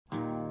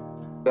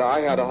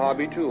I had a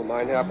hobby too.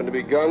 Mine happened to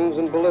be guns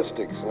and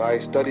ballistics, and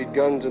I studied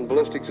guns and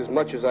ballistics as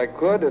much as I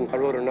could, and I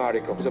wrote an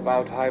article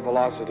about high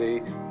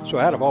velocity. So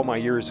out of all my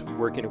years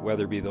working at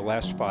Weatherby, the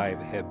last 5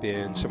 have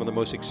been some of the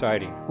most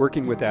exciting.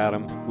 Working with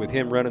Adam, with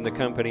him running the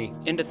company.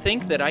 And to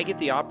think that I get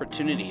the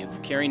opportunity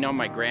of carrying on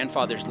my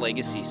grandfather's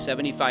legacy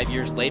 75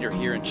 years later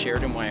here in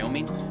Sheridan,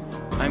 Wyoming,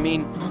 I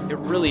mean, it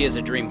really is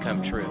a dream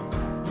come true.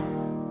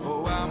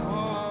 Oh, I'm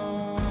home.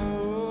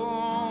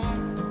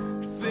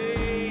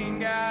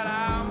 Thank God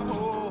I'm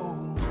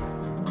home.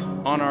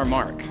 On Our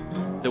Mark,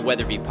 the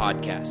Weatherby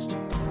Podcast.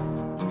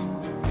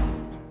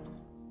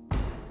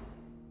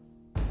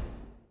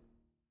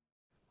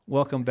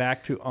 Welcome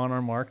back to On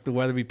Our Mark, the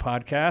Weatherby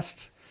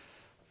Podcast.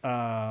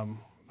 Man,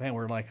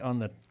 we're like on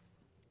the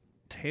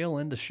tail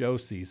end of show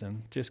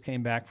season. Just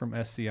came back from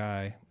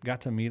SCI.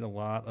 Got to meet a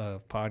lot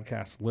of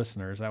podcast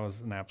listeners. That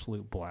was an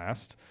absolute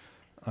blast.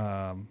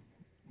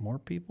 More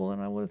people than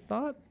I would have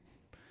thought.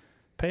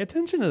 Pay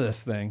attention to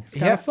this thing. It's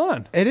kind of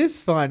fun. It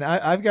is fun.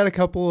 I've got a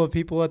couple of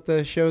people at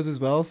the shows as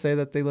well say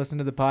that they listen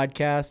to the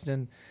podcast,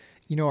 and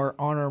our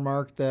On Our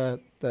Mark,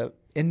 the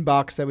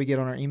inbox that we get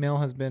on our email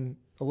has been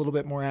a little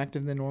bit more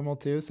active than normal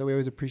too. So we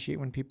always appreciate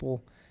when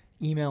people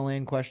email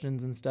in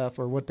questions and stuff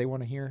or what they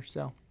want to hear.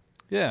 So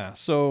yeah.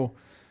 So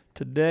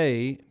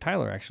today,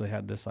 Tyler actually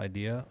had this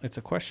idea. It's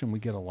a question we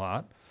get a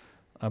lot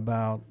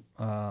about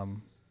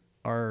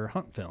our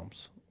hunt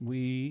films.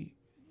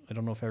 I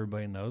don't know if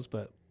everybody knows,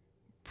 but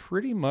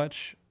pretty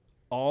much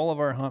all of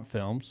our hunt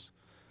films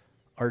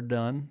are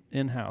done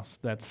in-house.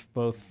 That's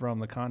both from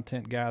the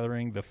content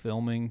gathering, the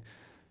filming,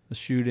 the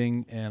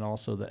shooting, and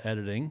also the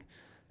editing.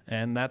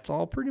 And that's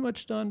all pretty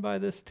much done by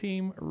this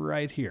team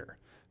right here.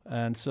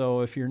 And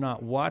so if you're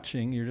not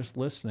watching, you're just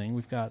listening,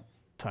 we've got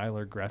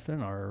Tyler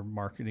Grethen, our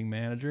marketing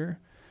manager,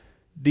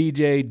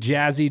 DJ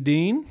Jazzy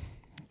Dean,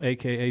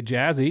 a.k.a.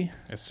 Jazzy.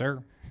 Yes,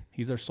 sir.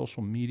 He's our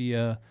social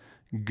media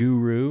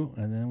guru.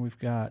 And then we've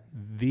got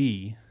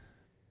the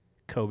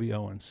Kobe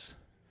Owens.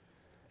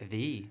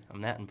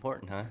 I'm that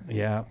important, huh?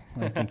 Yeah,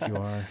 I think you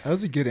are. that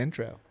was a good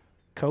intro.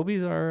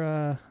 Kobe's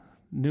our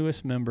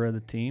newest member of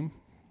the team.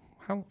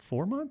 How,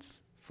 4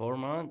 months? 4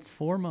 months.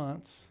 4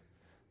 months.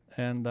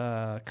 And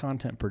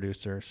content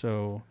producer.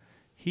 So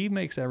he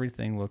makes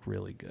everything look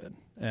really good.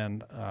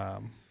 And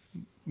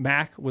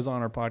Mac was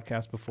on our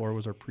podcast before,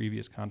 was our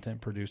previous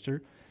content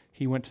producer.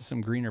 He went to some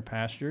greener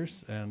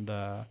pastures, and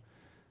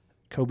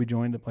Kobe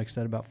joined, like I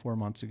said, about 4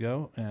 months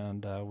ago,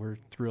 and we're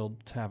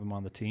thrilled to have him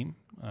on the team.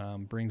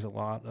 Brings a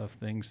lot of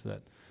things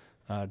that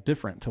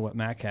different to what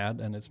Mac had,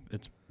 and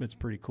it's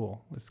pretty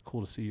cool. It's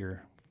cool to see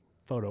your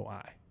photo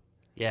eye.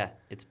 Yeah,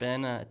 it's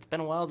been a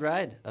wild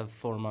ride of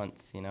 4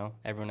 months.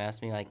 Everyone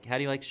asks me like, "How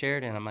do you like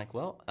Sheridan?" I'm like,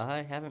 "Well,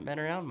 I haven't been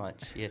around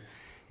much.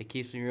 It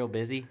keeps me real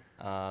busy.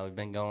 We've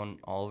been going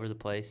all over the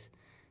place,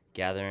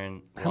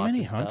 gathering. How many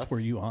lots of hunts stuff. were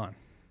you on?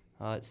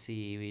 Let's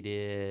see, we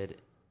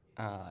did.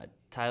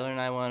 Tyler and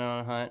I went on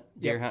a hunt,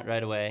 deer hunt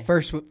right away.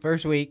 First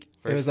week,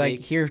 it was like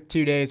here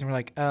 2 days, and we're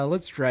like,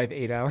 let's drive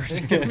 8 hours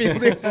and get me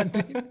deer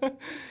hunting.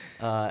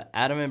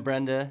 Adam and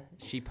Brenda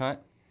sheep hunt,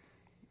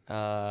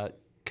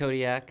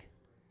 Kodiak,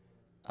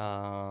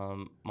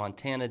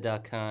 Montana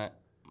duck hunt,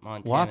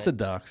 Lots of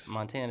ducks.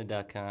 Montana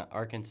duck hunt,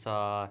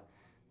 Arkansas,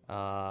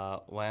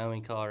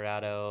 Wyoming,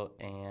 Colorado,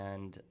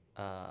 and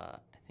I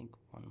think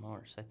one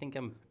more. So I think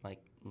I'm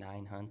like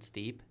 9 hunts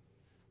deep.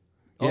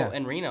 Yeah. Oh,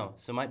 and Reno,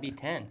 so it might be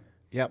 10.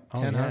 Yep,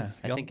 10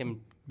 hunts. I think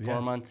I'm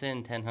 4 months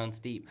in, 10 hunts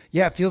deep.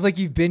 Yeah, it feels like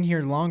you've been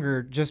here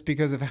longer just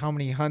because of how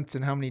many hunts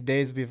and how many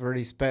days we've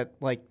already spent,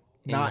 like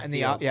not in the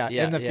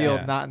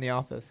field, not in the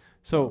office.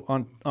 So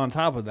on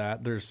top of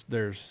that, there's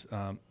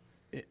what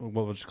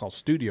we'll just call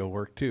studio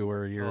work too,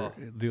 where you're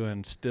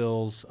doing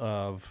stills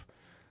of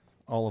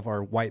all of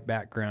our white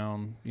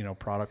background,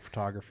 product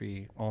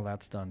photography, all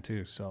that's done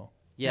too. So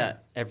yeah,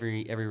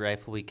 every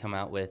rifle we come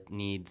out with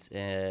needs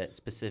a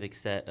specific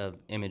set of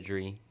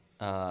imagery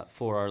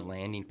for our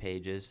landing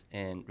pages,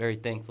 and very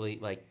thankfully,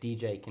 like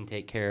DJ can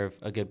take care of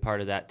a good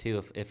part of that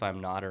too if I'm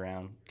not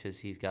around, because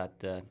he's got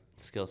the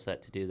skill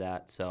set to do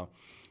that. So,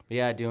 but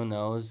yeah, doing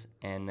those,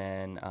 and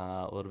then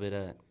a little bit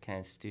of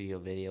kind of studio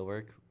video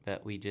work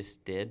that we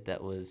just did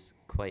that was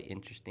quite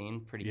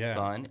interesting, pretty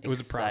fun. It was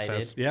a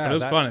process. Yeah, but it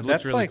was fun. It looks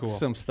that's really like cool.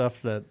 some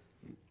stuff that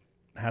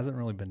hasn't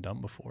really been done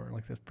before.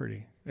 Like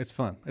it's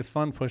fun. It's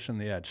fun pushing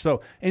the edge.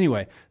 So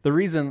anyway, the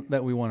reason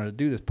that we wanted to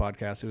do this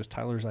podcast, it was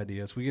Tyler's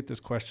ideas. We get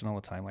this question all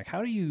the time, like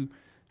how do you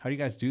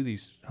guys do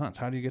these hunts?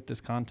 How do you get this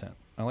content?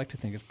 I like to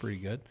think it's pretty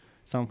good.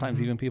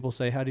 Sometimes even people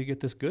say, how do you get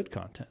this good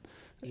content?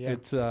 Yeah.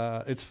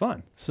 It's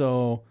fun.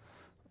 So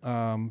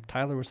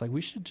Tyler was like,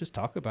 we should just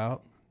talk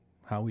about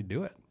how we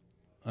do it.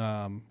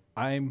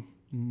 I'm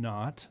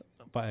not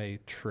by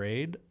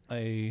trade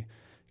a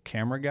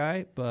camera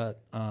guy,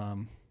 but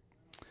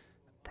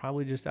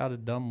probably just out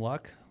of dumb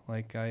luck.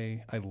 Like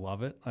I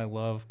love it. I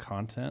love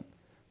content,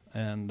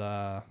 and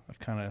I've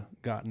kind of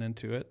gotten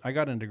into it. I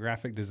got into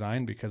graphic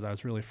design because I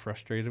was really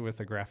frustrated with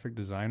a graphic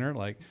designer.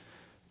 Like,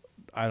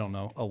 I don't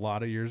know, a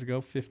lot of years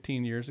ago,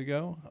 15 years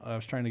ago, I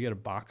was trying to get a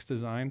box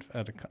designed.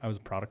 I was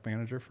a product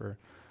manager for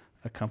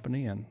a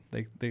company, and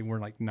they were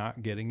like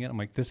not getting it. I'm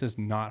like, this is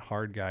not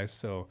hard, guys.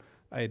 So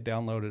I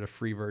downloaded a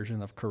free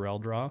version of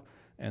CorelDRAW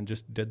and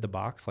just did the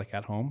box like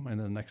at home. And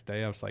then the next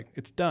day I was like,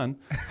 it's done.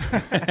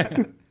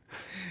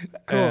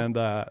 Cool. And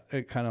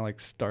it kind of like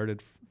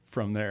started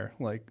from there.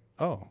 Like,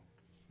 oh,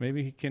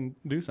 maybe he can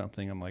do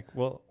something. I'm like,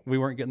 well, we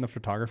weren't getting the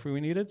photography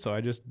we needed, so I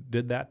just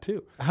did that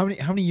too. How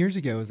many years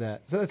ago was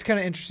that? So that's kind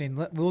of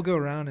interesting. We'll go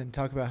around and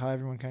talk about how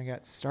everyone kind of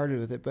got started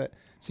with it. But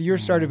so you were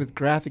started with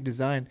graphic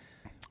design.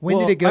 When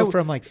Well, did it go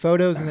from like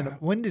photos, and then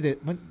when did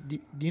it? Do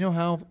you know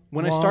how?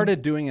 When long? I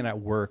started doing it at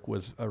work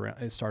was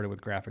around. It started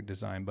with graphic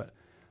design, but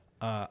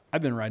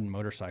I've been riding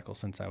motorcycles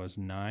since I was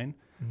 9,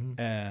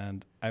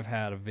 and I've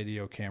had a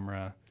video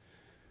camera.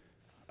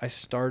 I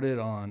started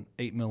on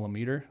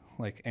 8mm,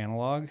 like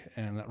analog,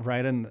 and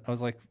I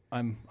was like,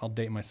 I'll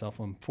date myself.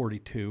 I'm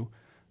 42,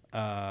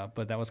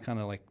 but that was kind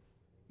of like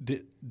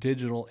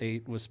digital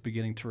 8 was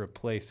beginning to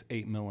replace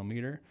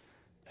 8mm.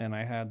 And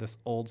I had this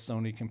old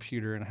Sony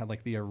computer, and I had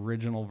like the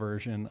original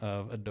version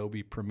of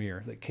Adobe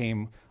Premiere that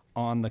came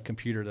on the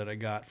computer that I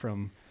got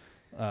from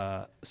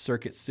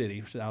Circuit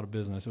City, which is out of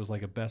business. It was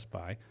like a Best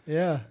Buy.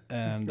 Yeah.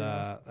 And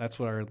that's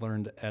what I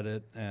learned to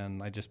edit.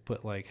 And I just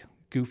put like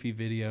goofy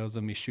videos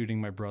of me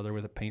shooting my brother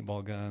with a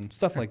paintball gun,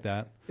 stuff like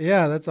that.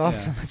 Yeah, that's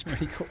awesome. Yeah. That's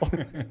pretty cool.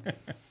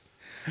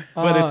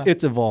 But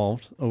it's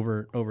evolved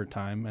over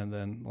time. And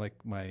then like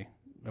I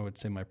would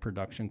say my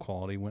production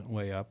quality went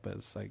way up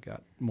as I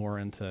got more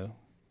into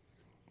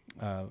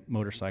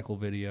motorcycle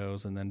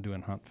videos and then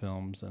doing hunt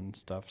films and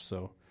stuff.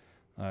 So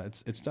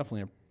it's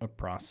definitely a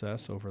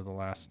process over the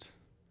last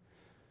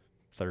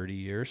 30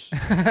 years.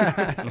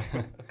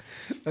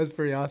 That's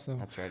pretty awesome.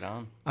 That's right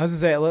on. I was gonna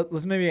say,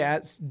 let's maybe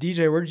ask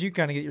DJ, where did you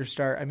kind of get your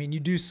start? I mean, you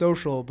do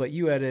social, but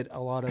you edit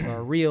a lot of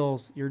our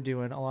reels. You're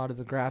doing a lot of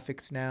the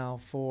graphics now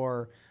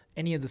for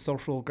any of the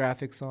social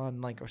graphics on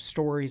like our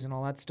stories and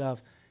all that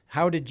stuff.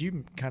 How did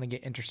you kind of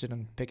get interested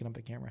in picking up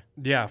a camera?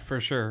 Yeah,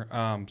 for sure.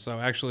 So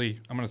actually,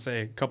 I'm going to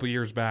say a couple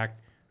years back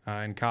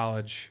in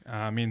college,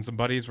 me and some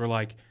buddies were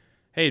like,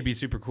 hey, it'd be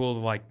super cool to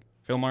like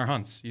film our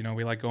hunts. You know,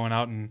 we like going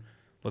out, and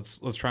let's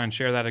try and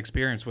share that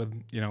experience with,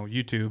 you know,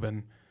 YouTube,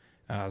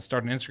 and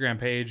start an Instagram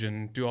page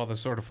and do all this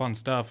sort of fun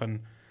stuff.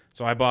 And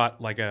so I bought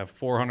like a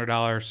 $400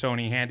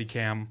 Sony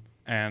Handycam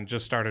and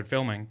just started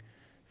filming,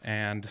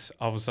 and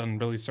all of a sudden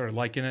really started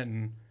liking it,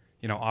 and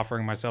you know,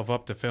 offering myself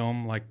up to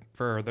film like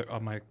for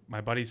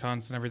my buddies'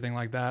 hunts and everything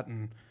like that.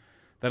 And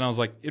then I was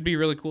like, it'd be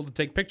really cool to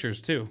take pictures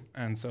too.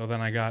 And so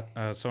then I got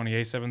a Sony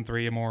A7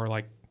 III, a more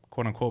like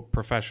quote unquote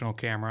professional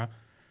camera,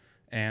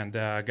 and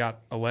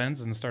got a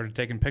lens and started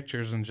taking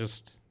pictures, and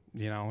just,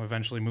 you know,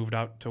 eventually moved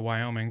out to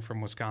Wyoming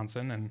from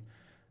Wisconsin,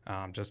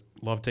 and just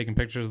love taking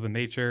pictures of the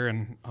nature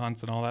and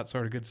hunts and all that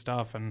sort of good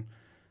stuff. And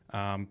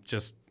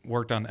just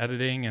worked on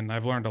editing, and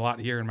I've learned a lot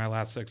here in my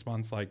last 6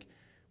 months. Like,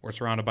 we're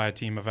surrounded by a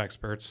team of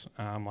experts.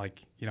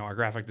 Like, you know, our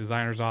graphic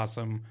designer's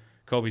awesome,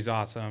 Kobe's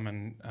awesome,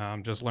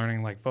 and just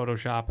learning like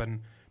Photoshop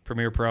and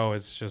Premiere Pro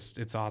is just,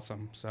 it's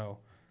awesome. So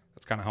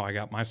that's kind of how I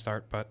got my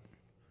start. But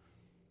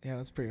Yeah,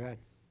 that's pretty rad.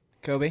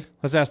 Kobe?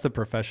 Let's ask the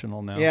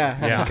professional now.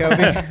 Yeah.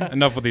 Kobe.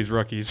 enough with these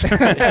rookies.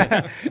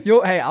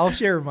 Hey, I'll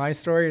share my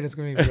story, and it's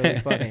going to be really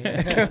funny.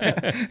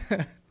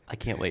 I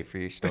can't wait for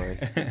your story.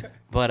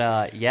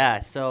 But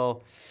yeah,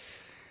 so,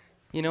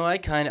 you know, I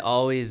kind of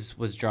always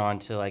was drawn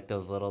to like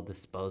those little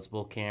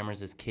disposable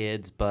cameras as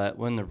kids, but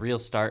when the real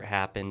start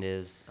happened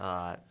is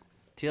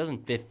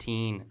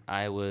 2015.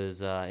 I was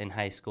in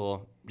high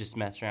school, just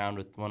messing around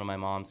with one of my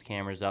mom's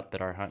cameras up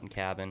at our hunting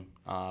cabin.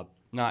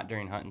 Not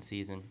during hunting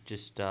season,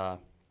 just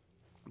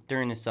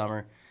during the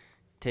summer,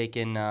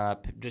 taking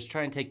just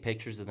trying to take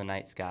pictures of the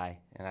night sky.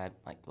 And I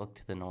like looked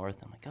to the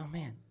north. I'm like, oh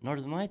man,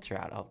 northern lights are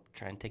out. I'll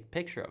try and take a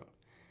picture of them.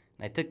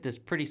 And I took this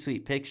pretty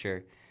sweet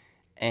picture.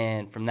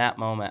 And from that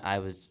moment, I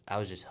was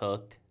just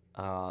hooked.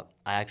 I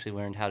actually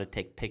learned how to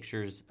take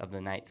pictures of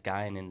the night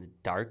sky and in the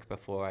dark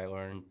before I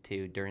learned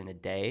to during the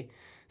day.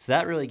 So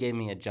that really gave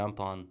me a jump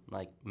on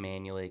like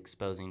manually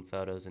exposing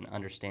photos and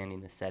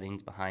understanding the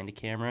settings behind a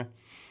camera.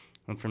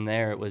 And from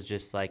there, it was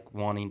just like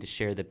wanting to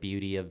share the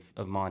beauty of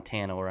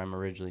Montana, where I'm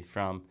originally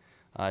from,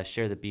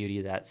 share the beauty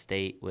of that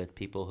state with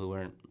people who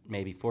weren't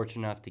maybe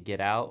fortunate enough to get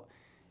out.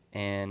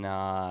 And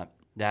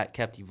that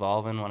kept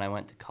evolving. When I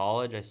went to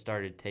college, I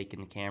started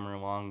taking the camera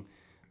along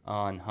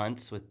on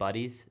hunts with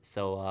buddies.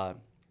 So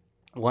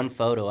one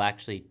photo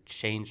actually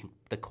changed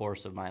the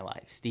course of my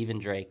life. Stephen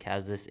Drake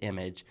has this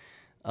image.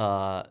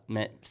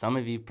 Some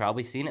of you have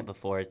probably seen it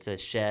before. It's a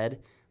shed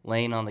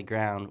laying on the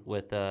ground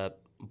with a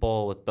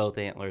bull with both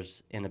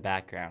antlers in the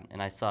background.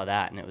 And I saw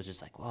that, and it was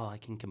just like, whoa, I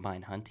can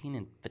combine hunting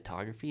and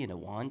photography into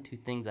one, two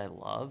things I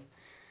love.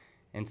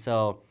 And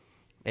so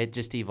it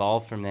just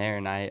evolved from there,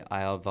 and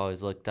I've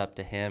always looked up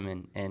to him,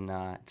 and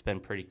it's been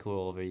pretty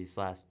cool over these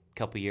last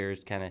couple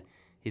years. Kind of,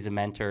 he's a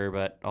mentor,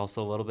 but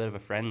also a little bit of a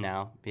friend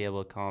now, be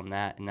able to call him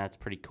that, and that's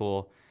pretty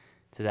cool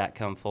to that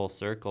come full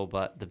circle.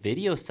 But the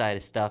video side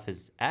of stuff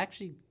is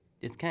actually,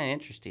 it's kind of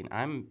interesting.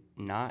 I'm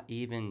not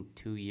even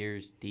 2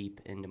 years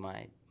deep into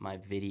my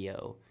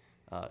video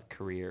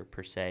career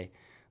per se.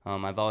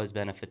 I've always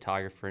been a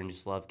photographer and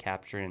just love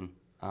capturing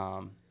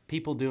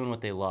people doing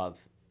what they love,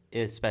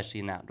 especially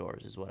in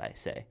outdoors, is what I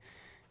say.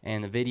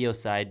 And the video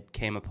side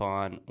came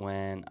upon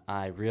when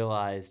I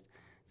realized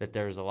that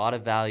there's a lot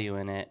of value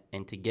in it,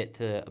 and to get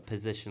to a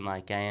position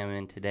like I am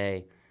in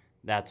today,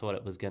 that's what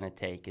it was going to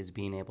take, is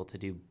being able to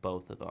do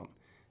both of them.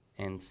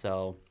 And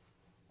so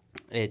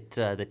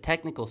the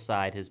technical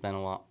side has been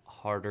a lot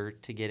harder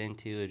to get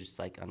into, just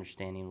like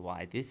understanding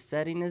why this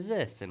setting is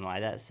this and why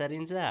that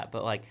setting's that.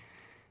 But like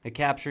the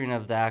capturing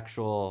of the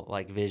actual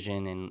like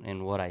vision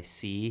and what I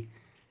see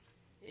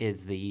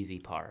is the easy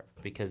part,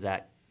 because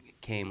that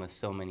came with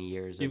so many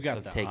years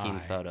of taking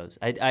photos.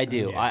 I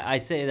do. Yeah. I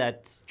say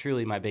that's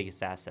truly my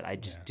biggest asset. I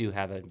just do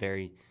have a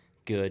very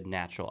good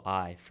natural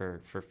eye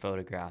for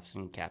photographs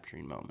and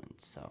capturing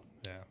moments. So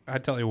yeah, I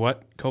tell you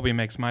what, Kobe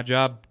makes my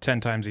job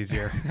 10 times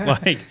easier.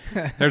 Like,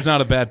 there's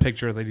not a bad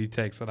picture that he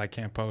takes that I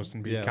can't post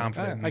and be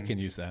confident. I can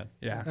use that.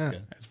 Yeah,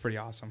 it's pretty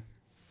awesome.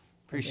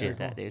 Appreciate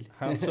that, dude.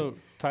 So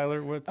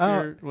Tyler, what's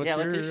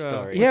your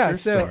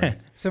story?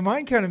 So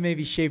mine kind of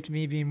maybe shaped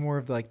me being more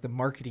of like the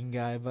marketing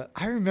guy. But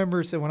I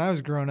remember, so when I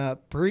was growing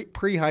up,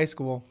 pre high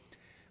school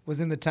was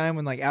in the time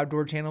when like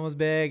Outdoor Channel was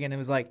big, and it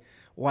was like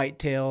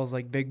whitetails,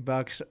 like big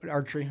bucks,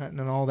 archery hunting,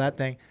 and all that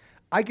thing.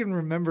 I can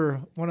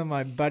remember one of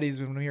my buddies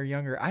when we were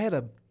younger.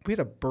 We had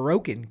a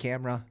broken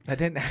camera that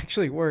didn't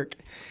actually work,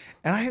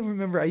 and I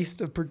remember I used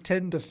to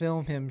pretend to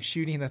film him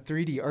shooting a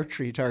 3D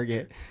archery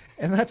target.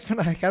 And that's when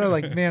I kind of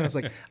like, man, I was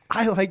like,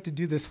 I like to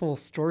do this whole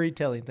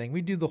storytelling thing.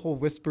 We do the whole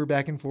whisper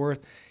back and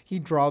forth.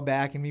 He'd draw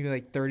back and maybe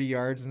like 30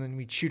 yards, and then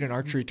we'd shoot an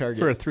archery target.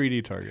 For a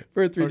 3D target.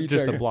 For a 3D target.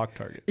 Just a block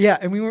target. Yeah,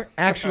 and we weren't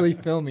actually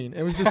filming.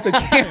 It was just a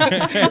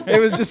camera. It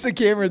was just a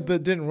camera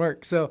that didn't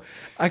work. So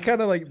I kind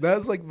of like, that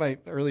was like my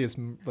earliest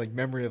like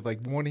memory of like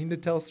wanting to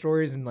tell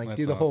stories and like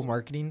do the whole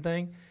marketing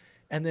thing.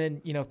 And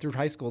then, through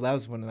high school, that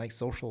was when like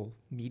social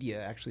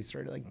media actually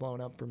started like blowing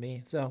up for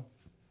me. So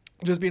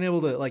just being able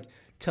to like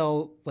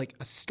tell like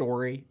a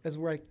story is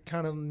where I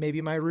kind of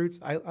maybe my roots.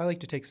 I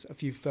like to take a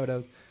few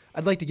photos.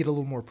 I'd like to get a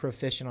little more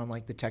proficient on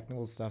like the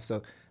technical stuff.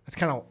 So that's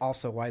kind of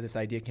also why this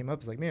idea came up.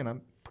 It's like, man,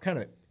 I'm kind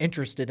of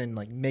interested in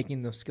like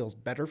making those skills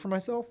better for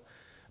myself.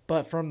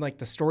 But from like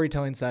the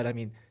storytelling side, I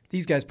mean,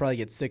 these guys probably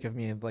get sick of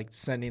me of like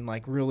sending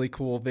like really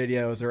cool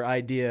videos or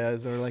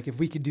ideas, or like if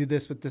we could do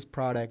this with this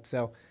product.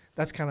 So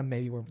that's kind of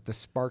maybe where the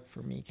spark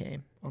for me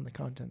came on the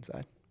content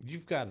side.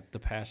 You've got the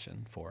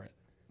passion for it.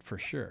 For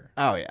sure.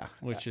 Oh, yeah.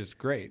 Which is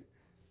great.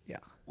 Yeah.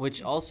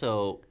 Which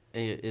also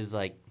is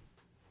like,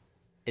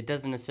 it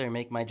doesn't necessarily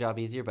make my job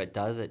easier, but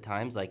does at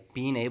times. Like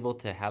being able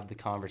to have the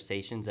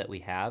conversations that we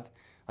have,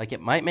 like it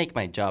might make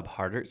my job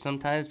harder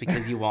sometimes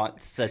because you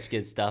want such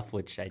good stuff,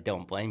 which I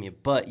don't blame you.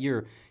 But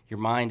your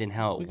mind and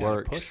how it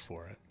works. Push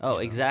for it. Oh,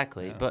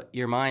 exactly. Yeah. But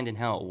your mind and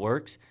how it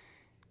works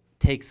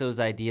takes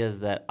those ideas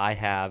that I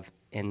have,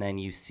 and then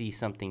you see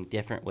something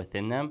different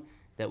within them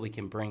that we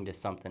can bring to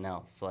something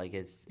else. Like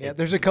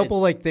there's a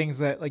couple like things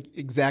that like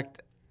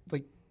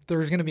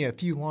there's going to be a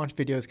few launch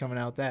videos coming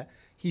out that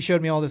he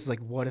showed me all this, like,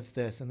 what if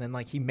this, and then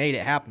like he made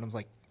it happen. I was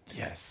like,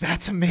 yes,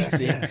 that's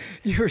amazing.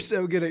 You were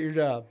so good at your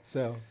job.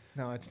 So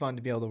no, it's fun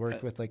to be able to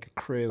work with like a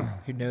crew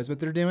who knows what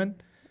they're doing.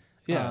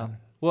 Yeah.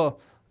 Well,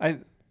 I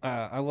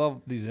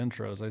love these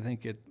intros. I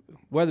think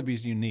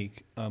Weatherby's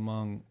unique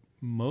among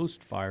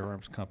most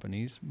firearms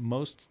companies.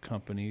 Most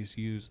companies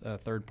use a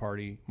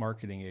third-party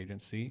marketing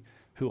agency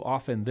who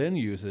often then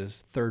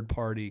uses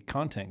third-party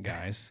content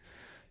guys.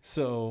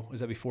 So is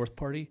that be fourth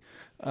party?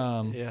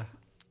 Yeah.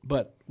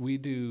 But we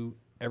do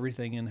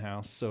everything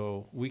in-house,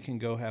 so we can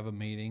go have a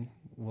meeting.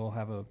 We'll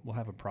have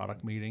a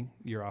product meeting.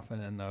 You're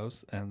often in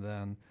those, and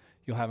then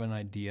you'll have an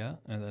idea,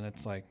 and then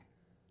it's like,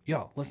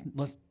 yo,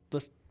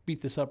 let's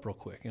beat this up real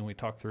quick, and we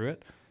talk through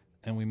it,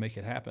 and we make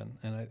it happen.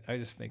 And I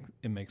just think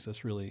it makes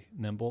us really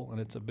nimble,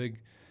 and it's a big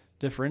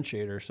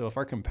differentiator. So if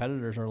our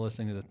competitors are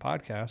listening to the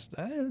podcast,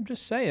 I'm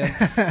just saying.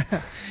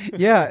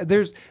 Yeah,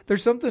 there's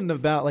something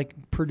about like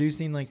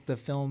producing like the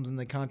films and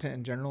the content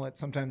in general. It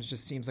sometimes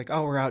just seems like,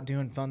 oh, we're out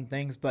doing fun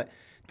things, but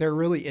there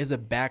really is a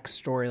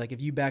backstory. Like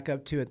if you back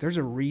up to it, there's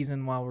a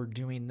reason why we're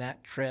doing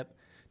that trip.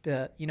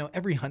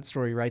 Every hunt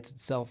story writes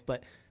itself,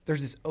 but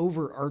there's this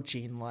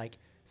overarching like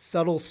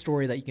subtle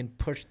story that you can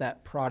push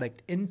that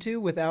product into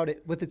with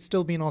it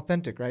still being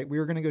authentic, right? We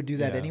were going to go do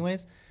that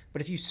anyways.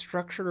 But if you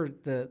structure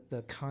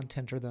the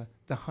content or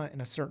the hunt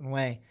in a certain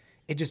way,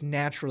 it just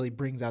naturally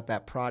brings out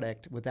that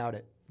product without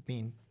it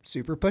being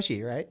super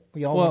pushy, right?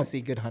 We all want to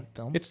see good hunt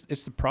films.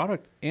 It's the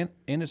product and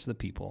it's the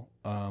people.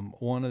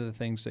 One of the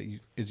things that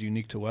is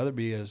unique to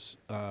Weatherby is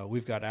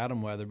we've got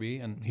Adam Weatherby,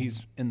 and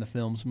he's in the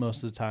films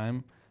most of the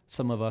time.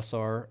 Some of us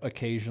are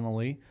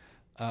occasionally.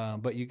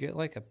 But you get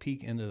like a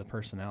peek into the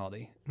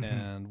personality. Mm-hmm.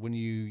 And when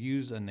you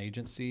use an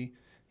agency,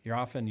 you're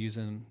often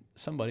using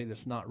somebody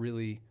that's not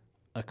really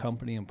a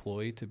company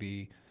employee to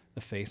be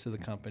the face of the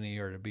company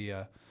or to be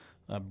a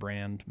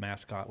brand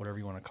mascot, whatever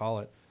you want to call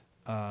it.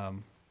 I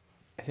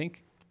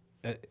think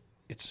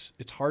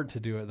it's hard to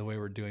do it the way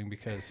we're doing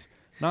because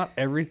not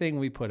everything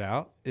we put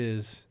out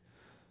is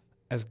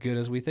as good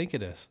as we think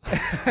it is.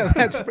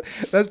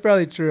 that's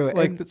probably true.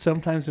 Like And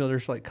sometimes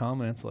there's like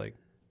comments like,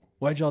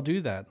 "Why'd y'all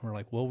do that?" And we're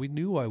like, "Well, we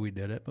knew why we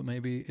did it, but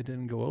maybe it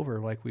didn't go over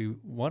like we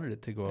wanted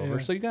it to go over."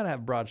 Yeah. So you got to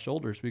have broad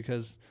shoulders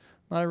because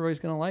not everybody's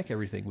going to like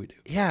everything we do.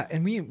 yeah,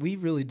 and we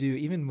really do.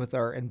 Even with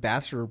our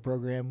ambassador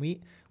program,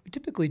 we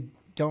typically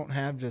don't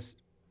have just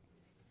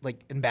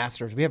like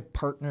ambassadors. We have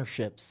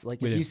partnerships.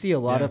 Like We if do. you see a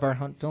lot Yeah. of our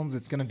hunt films,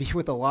 it's going to be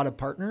with a lot of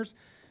partners.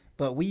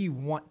 But we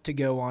want to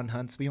go on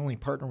hunts. We only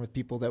partner with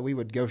people that we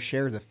would go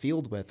share the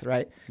field with,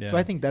 right? Yeah. So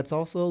I think that's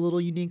also a little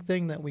unique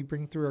thing that we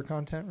bring through our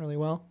content really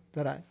well.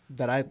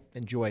 That I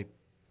enjoy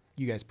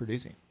you guys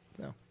producing.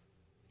 So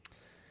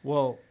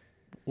Well,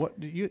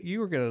 what you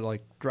were going to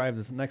like drive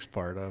this next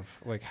part of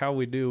like how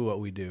we do what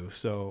we do.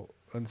 So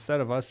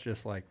instead of us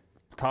just like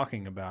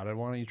talking about it,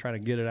 why don't you try to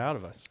get it out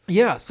of us?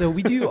 yeah, so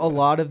we do a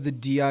lot of the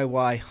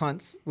DIY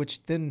hunts,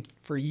 which then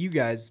for you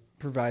guys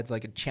provides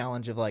like a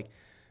challenge of like,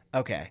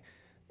 okay,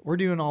 we're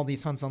doing all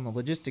these hunts on the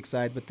logistics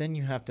side, but then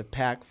you have to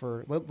pack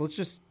for, let's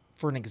just,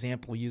 for an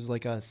example, use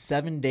like a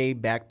 7-day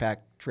backpack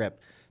trip.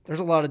 There's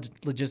a lot of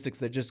logistics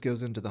that just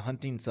goes into the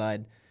hunting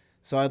side.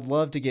 So I'd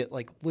love to get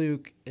like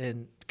Luke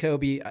and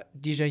Kobe.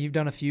 DJ, you've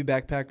done a few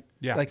backpack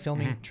like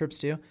filming trips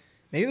too.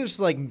 Maybe there's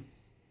just like,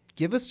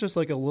 give us just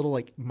like a little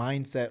like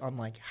mindset on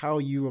like how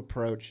you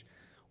approach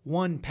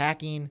one,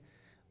 packing,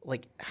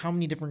 like how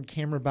many different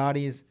camera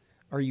bodies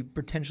are you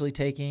potentially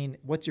taking?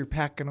 What's your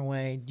pack going to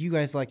weigh? Do you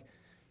guys like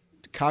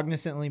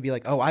cognizantly be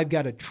like, oh, I've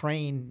got to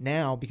train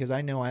now because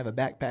I know I have a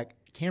backpack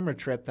camera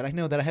trip that I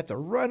know that I have to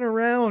run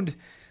around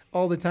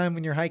all the time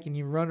when you're hiking.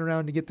 You run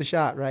around to get the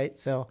shot, right?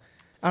 So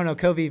I don't know,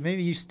 Kobe,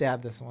 maybe you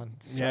stab this one.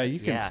 Yeah, you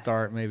can Yeah.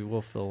 start. Maybe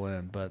we'll fill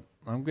in, but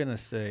I'm going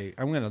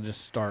to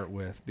just start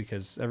with,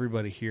 because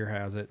everybody here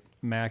has it.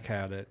 Mac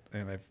had it,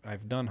 and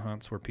I've done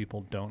hunts where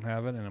people don't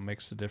have it, and it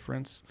makes a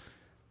difference.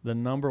 The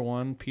number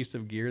one piece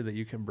of gear that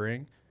you can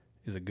bring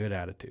is a good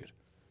attitude.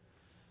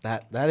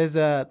 That's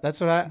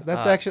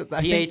actually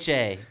I think-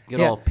 PHA, good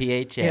Yeah. old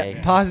PHA.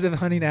 yeah, positive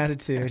hunting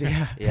attitude.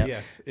 Yeah. Yep.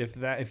 Yes,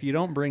 if you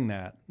don't bring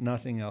that,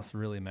 nothing else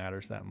really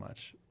matters that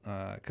much.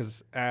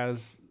 Because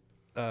as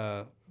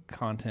a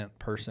content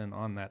person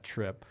on that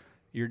trip,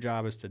 your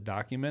job is to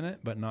document it,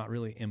 but not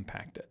really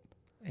impact it.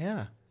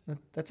 Yeah,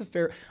 that's a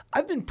fair.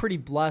 I've been pretty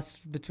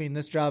blessed between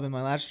this job and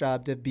my last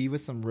job to be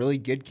with some really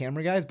good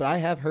camera guys, but I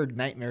have heard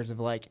nightmares of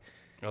like,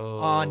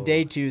 on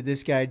day 2,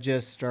 this guy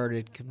just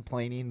started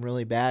complaining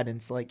really bad. And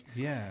it's like,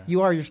 Yeah.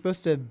 you're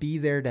supposed to be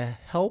there to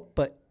help,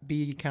 but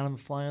be kind of a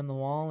fly on the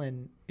wall.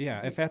 And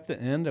Yeah, if at the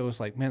end it was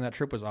like, man, that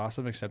trip was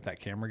awesome, except that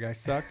camera guy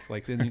sucked,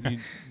 like then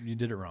you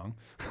did it wrong.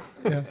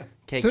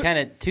 Okay, So- kind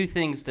of two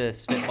things to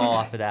spitball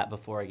off of that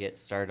before I get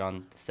started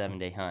on the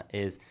 7-day hunt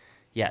is,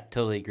 yeah,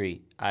 totally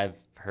agree. I've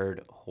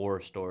heard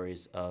horror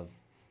stories of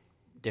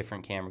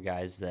different camera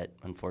guys that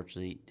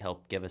unfortunately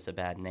helped give us a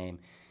bad name.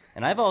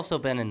 And I've also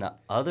been in the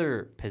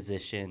other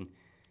position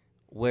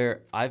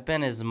where I've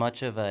been as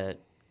much of a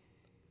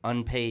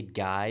unpaid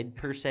guide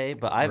per se,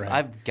 but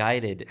I've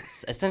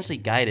essentially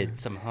guided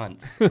some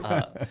hunts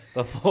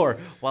before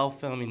while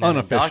filming them and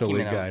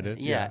Unofficially documenting them. guided,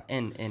 Yeah,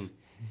 and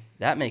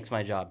that makes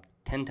my job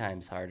 10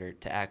 times harder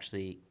to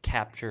actually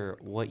capture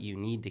what you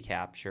need to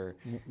capture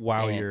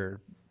While and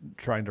you're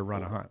trying to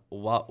run a hunt.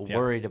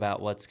 worried about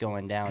what's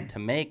going down to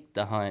make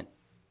the hunt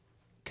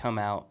come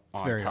out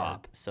on very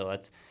top. hard. So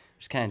it's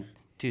there's kind of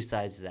two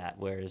sides to that.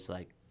 Whereas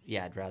like,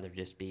 yeah, I'd rather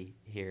just be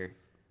here.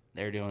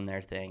 They're doing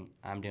their thing.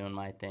 I'm doing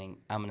my thing.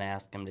 I'm gonna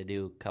ask them to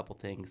do a couple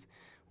things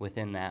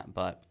within that.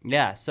 But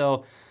yeah,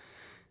 so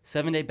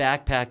 7-day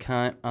backpack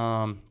hunt.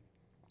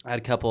 I had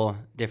a couple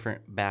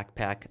different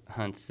backpack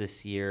hunts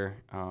this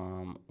year.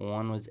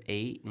 One was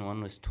 8 and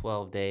one was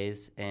 12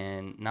 days,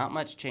 and not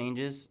much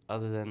changes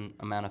other than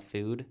amount of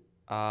food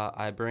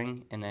I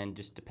bring, and then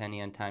just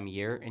depending on time of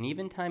year. And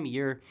even time of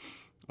year,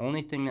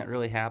 only thing that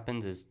really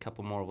happens is a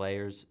couple more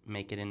layers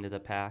make it into the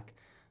pack.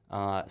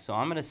 So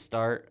I'm going to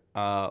start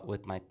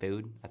with my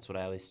food. That's what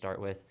I always start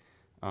with.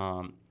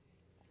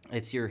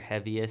 It's your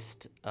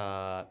heaviest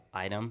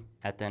item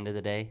at the end of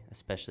the day,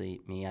 especially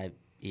me. I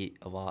eat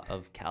a lot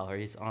of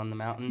calories on the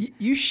mountain.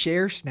 you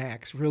share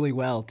snacks really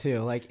well too.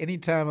 Like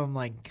anytime I'm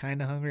like kind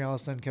of hungry, all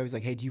of a sudden Kobe's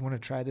like, "Hey, do you want to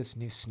try this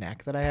new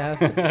snack that I have?"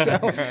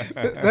 So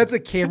that's a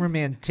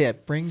cameraman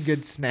tip: bring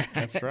good snacks.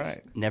 That's right.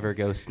 Never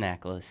go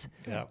snackless.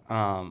 Yeah.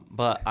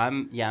 But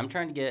I'm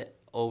trying to get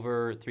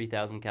over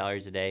 3,000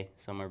 calories a day,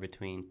 somewhere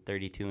between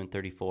 32 and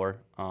 34.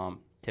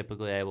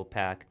 Typically, I will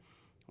pack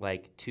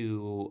like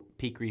 2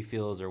 Peak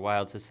Refills or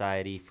Wild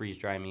Society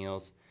freeze-dry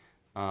meals.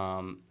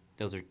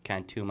 Those are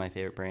kind of 2 of my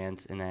favorite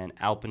brands. And then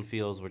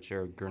Alpenfields, which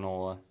are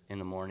granola in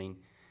the morning.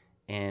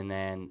 And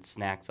then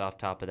snacks off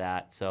top of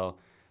that. So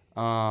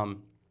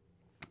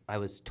I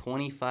was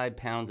 25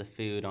 pounds of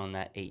food on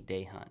that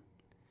 8-day hunt.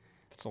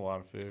 That's a lot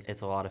of food.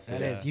 It's a lot of food.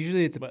 That is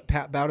usually it's But-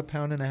 about a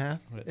pound and a half.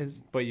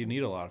 But you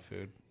need a lot of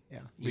food. Yeah.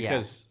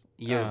 Because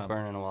You're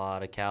burning a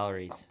lot of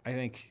calories. I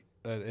think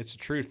it's a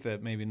truth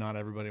that maybe not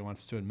everybody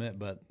wants to admit,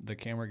 but the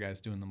camera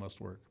guy's doing the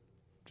most work.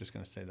 Just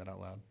going to say that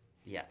out loud.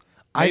 Yeah.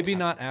 Maybe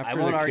not after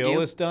won't the kill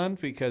argue. is done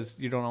because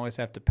you don't always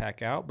have to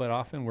pack out, but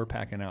often we're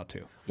packing out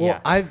too. Well,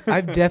 Yeah.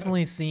 I've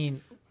definitely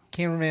seen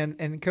cameraman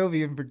and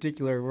Kobe in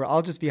particular where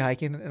I'll just be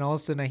hiking and all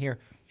of a sudden I hear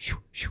shoo,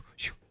 shoo,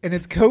 shoo, and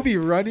it's Kobe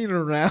running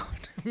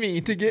around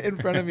me to get in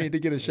front of me to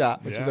get a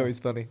shot, which is Yeah. always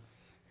funny.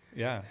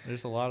 Yeah,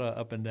 there's a lot of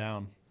up and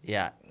down.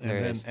 Yeah, there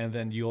And is.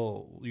 then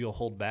you'll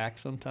hold back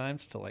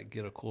sometimes to like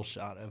get a cool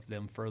shot of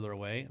them further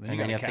away, and And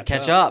then you gotta have to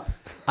catch up.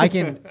 I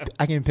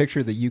can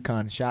picture the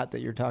Yukon shot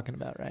that you're talking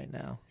about right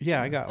now.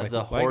 Yeah, I got Of like the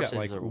I got, horses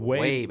like, are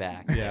way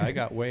back. Yeah, I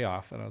got way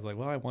off, and I was like,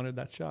 well, I wanted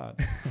that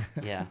shot.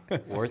 Yeah,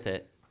 worth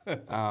it.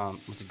 It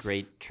was a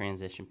great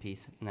transition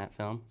piece in that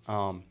film.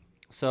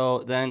 So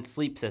then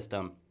sleep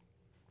system.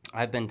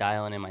 I've been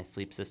dialing in my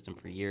sleep system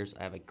for years.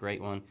 I have a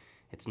great one.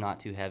 It's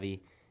not too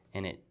heavy,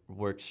 and it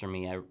works for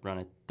me. I run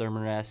a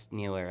Thermarest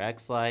NeoAir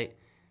X-Lite,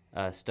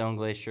 a Stone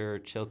Glacier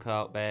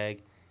Chilkout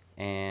bag,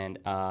 and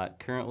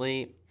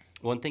currently,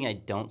 one thing I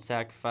don't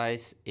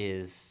sacrifice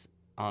is,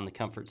 on the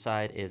comfort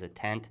side, is a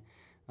tent.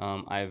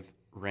 I've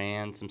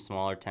ran some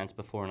smaller tents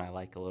before, and I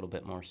like a little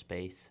bit more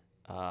space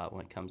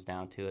when it comes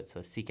down to it.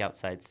 So Seek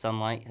Outside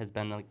Sunlight has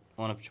been the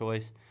one of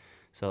choice.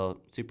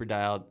 So super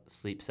dialed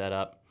sleep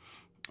setup.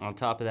 On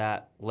top of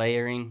that,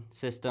 layering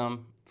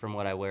system from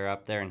what I wear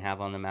up there and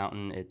have on the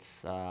mountain, it's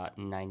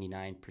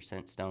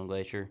 99% Stone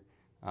Glacier.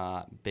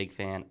 Big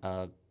fan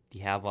of the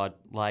Havod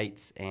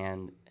lights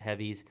and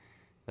heavies.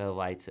 The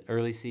lights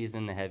early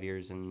season, the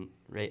heaviers in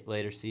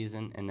later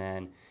season. And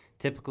then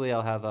typically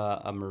I'll have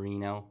a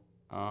Merino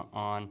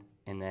on,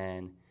 and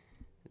then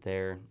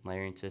their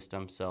layering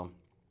system. So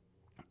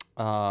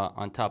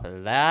on top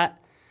of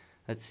that,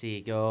 let's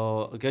see,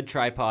 go a good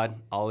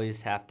tripod.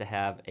 Always have to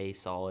have a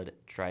solid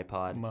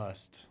tripod.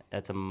 Must.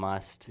 That's a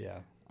must. Yeah.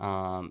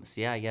 So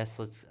yeah, I guess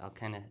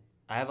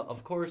I have,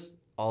 of course,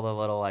 all the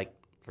little like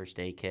first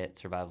aid kit,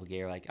 survival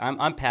gear. Like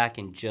I'm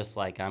packing just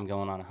like I'm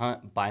going on a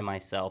hunt by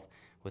myself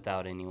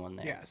without anyone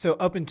there. Yeah. So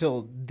up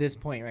until this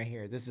point right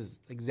here, this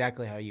is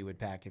exactly how you would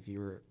pack if you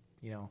were,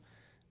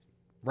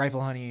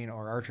 rifle hunting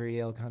or archery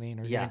elk hunting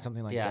or doing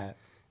something like that.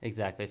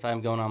 Exactly. If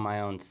I'm going on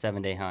my own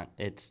 7-day hunt,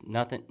 it's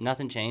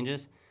nothing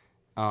changes,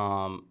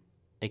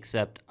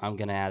 except I'm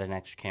gonna add an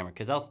extra camera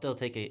because I'll still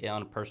take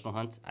on a personal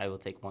hunt. I will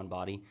take one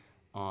body.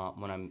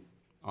 When I'm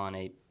on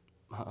a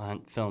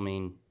hunt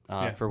filming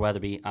for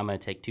Weatherby, I'm gonna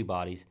take 2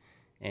 bodies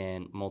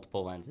and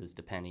multiple lenses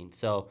depending.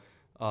 So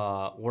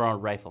we're on a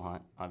rifle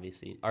hunt.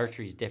 Obviously,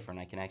 archery is different.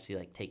 I can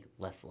actually take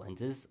less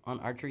lenses on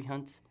archery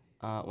hunts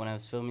when I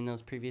was filming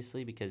those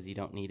previously because you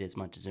don't need as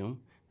much zoom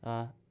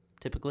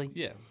typically.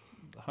 Yeah.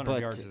 100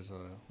 yards is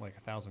like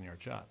a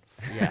 1,000-yard shot.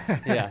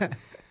 Yeah.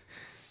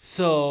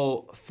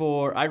 So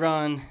I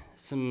run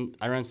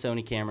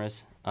Sony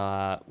cameras.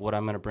 What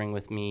I'm gonna bring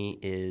with me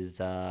is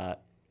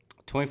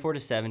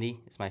 24-70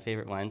 is my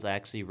favorite lens. I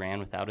actually ran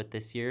without it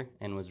this year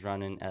and was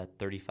running a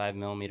 35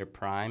 millimeter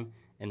prime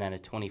and then a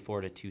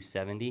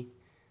 24-270.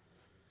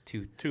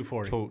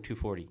 240.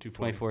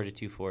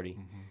 24-240.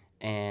 Mm-hmm.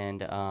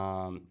 And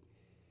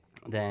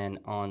then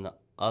on the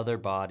other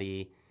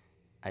body,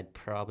 I'd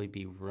probably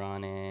be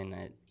running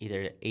at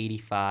either the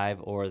 85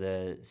 or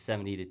the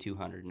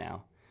 70-200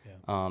 now.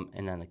 Yeah.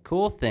 And then the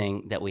cool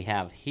thing that we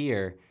have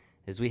here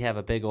is we have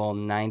a big old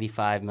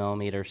 95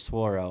 millimeter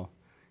Swaro.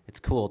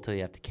 It's cool till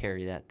you have to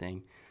carry that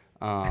thing.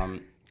 How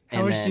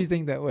much do you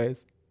think that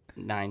weighs?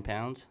 9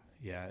 pounds.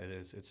 Yeah, it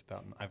is. It's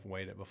about. I've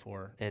weighed it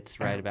before.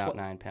 It's right about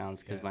 9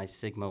 pounds because my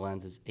Sigma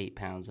lens is 8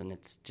 pounds and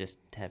it's just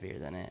heavier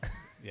than it.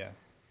 Yeah,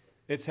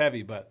 it's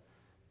heavy, but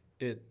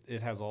it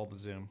has all the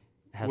zoom.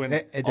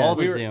 It all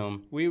does. the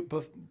zoom.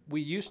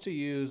 We used to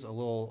use a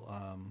little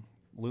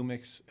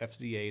Lumix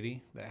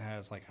FZ80 that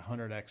has like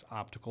 100x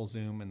optical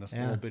zoom and this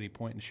little bitty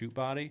point and shoot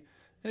body,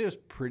 and it was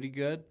pretty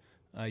good.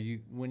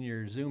 When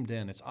you're zoomed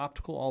in, it's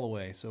optical all the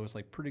way, so it's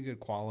like pretty good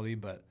quality,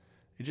 but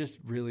it just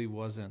really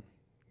wasn't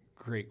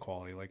great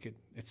quality. Like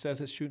it says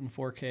it's shooting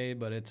 4K,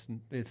 but it's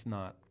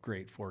not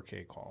great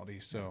 4K quality.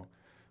 So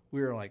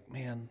we were like,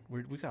 man,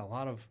 we got a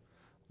lot of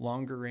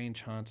longer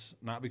range hunts,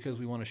 not because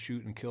we want to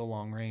shoot and kill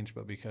long range,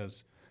 but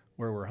because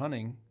where we're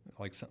hunting,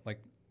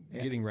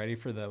 getting ready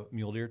for the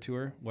mule deer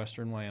tour,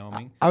 Western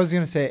Wyoming. I was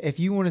gonna say, if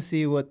you want to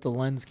see what the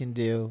lens can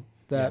do,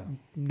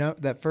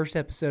 that first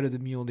episode of the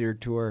mule deer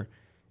tour,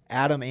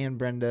 Adam and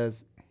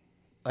Brenda's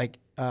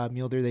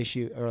mule deer they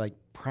shoot are like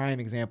prime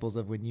examples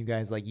of when you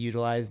guys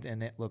utilized,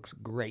 and it looks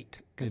great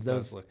because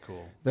does look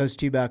cool. Those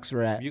 2 bucks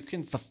were at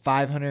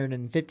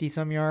 550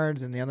 some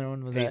yards, and the other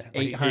one was at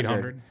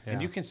 800. Yeah.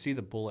 And you can see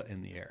the bullet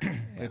in the air.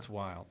 It's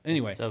wild.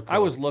 Anyway, so cool. I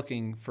was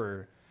looking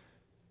for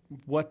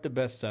what the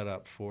best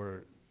setup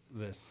for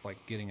this,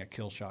 getting a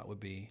kill shot would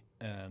be,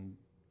 and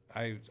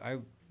I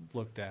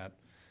looked at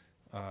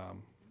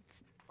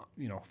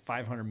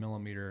 500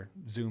 millimeter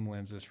zoom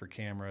lenses for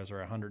cameras, or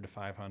 100 to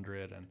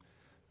 500, and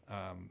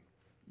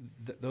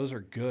those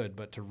are good,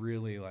 but to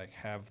really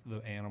have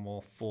the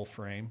animal full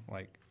frame,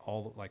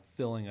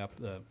 filling up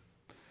the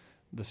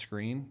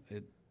screen,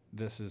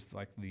 this is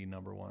the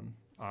number one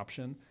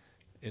option.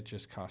 It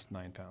just cost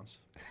 9 pounds.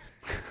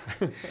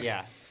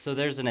 Yeah. So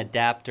there's an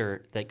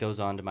adapter that goes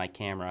onto my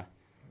camera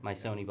my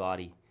Sony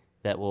body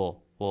that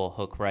will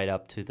hook right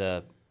up to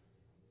the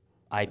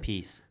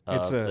eyepiece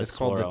of the It's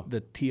Swaro. called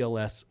the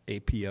TLS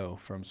APO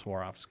from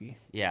Swarovski.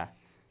 Yeah,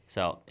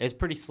 so it's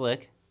pretty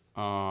slick.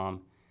 And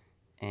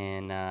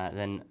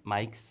then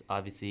mics,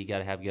 obviously you got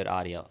to have good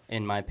audio.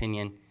 In my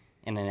opinion,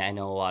 and then I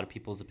know a lot of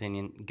people's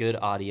opinion, good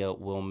audio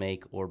will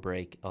make or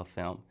break a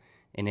film.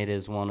 And it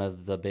is one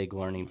of the big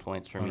learning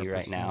points for me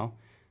right 100%. now.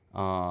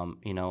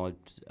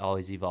 It's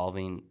always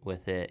evolving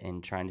with it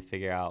and trying to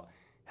figure out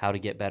how to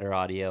get better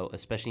audio,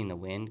 especially in the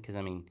wind. Because,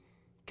 I mean,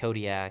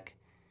 Kodiak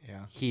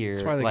here.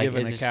 That's why they give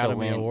an it's just a Academy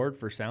wind. Award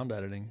for sound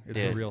editing. It's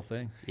Dude. a real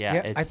thing.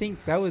 Yeah, I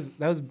think that was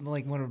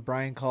like one of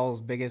Brian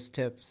Call's biggest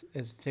tips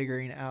is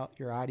figuring out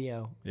your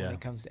audio when Yeah. it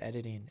comes to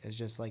editing. Is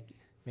just like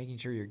making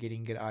sure you're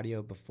getting good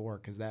audio before,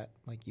 because that,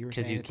 like you were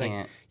 'Cause saying, you it's like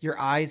can't- your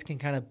eyes can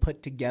kind of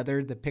put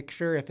together the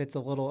picture if it's a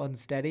little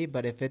unsteady,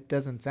 but if it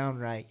doesn't sound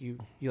right, you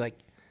like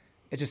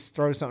it just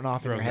throws something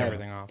off in Throws your head.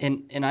 everything off.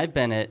 And I've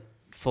been at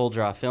Full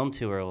Draw Film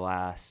Tour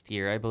last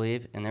year, I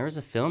believe, and there was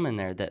a film in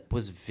there that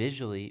was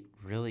visually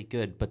really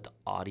good, but the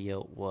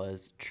audio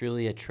was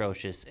truly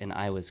atrocious, and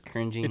I was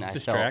cringing. It's I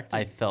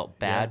distracting. felt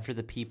bad Yeah. for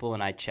the people,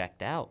 and I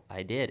checked out.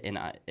 I did, and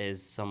I,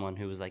 as someone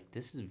who was like,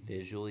 this is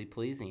visually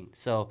pleasing.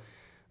 So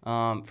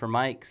for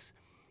mics,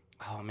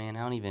 oh man, I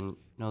don't even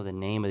know the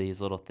name of these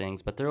little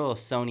things, but they're a little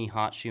Sony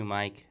hot shoe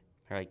mic.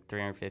 They're like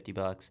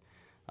 $350.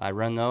 I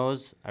run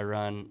those. I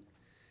run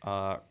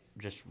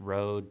just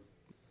Rode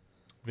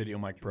Video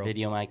Mic Pro.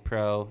 Video Mic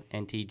Pro,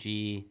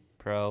 NTG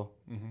Pro,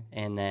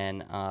 and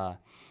then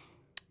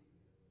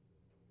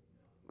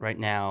right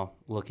now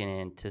looking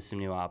into some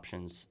new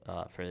options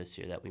for this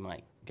year that we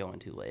might go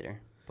into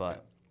later.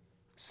 But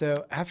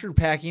So after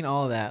packing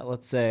all of that,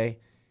 let's say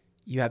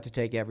you have to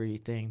take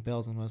everything,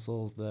 bells and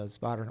whistles, the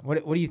spotter.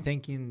 What are you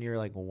thinking you're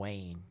like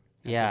weighing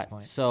at yeah, this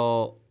point?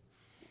 so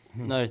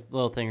another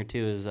little thing or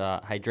two is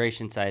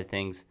hydration side of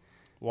things.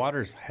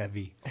 Water's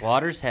heavy.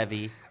 Water's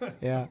heavy.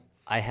 Yeah.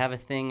 I have a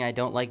thing. I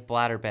don't like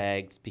bladder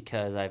bags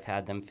because I've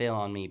had them fail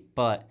on me.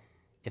 But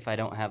if I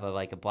don't have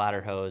a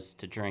bladder hose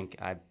to drink,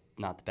 I'm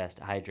not the best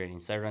at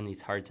hydrating. So I run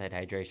these hard side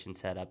hydration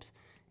setups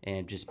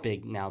and just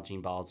big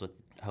Nalgene balls with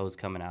hose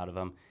coming out of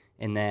them.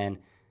 And then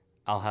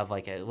I'll have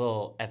like a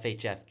little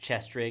FHF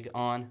chest rig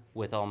on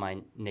with all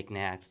my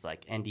knickknacks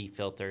like ND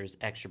filters,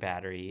 extra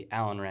battery,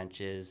 Allen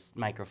wrenches,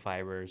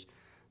 microfibers,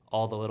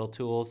 all the little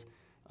tools.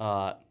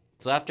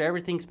 So after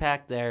everything's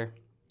packed there,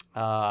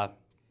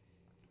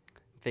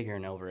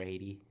 figuring over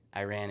 80.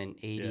 I ran an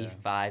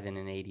 85 and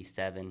an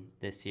 87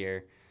 this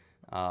year.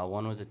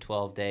 One was a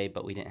 12-day,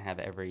 but we didn't have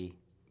every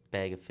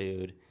bag of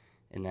food.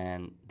 And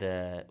then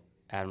the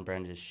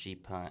Brenda's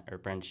sheep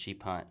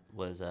hunt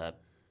was a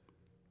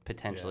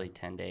potentially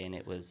 10-day, and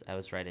I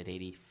was right at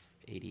 80,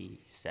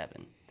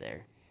 87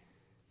 there.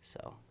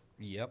 So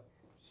Yep.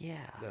 yeah,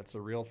 That's a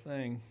real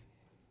thing.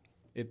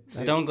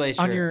 Stone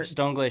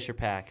Glacier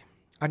pack.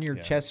 On your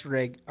chest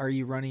rig, are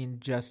you running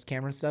just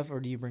camera stuff, or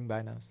do you bring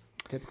binos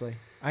typically?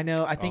 I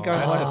know. I think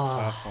that's on a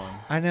one. tough one.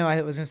 I know.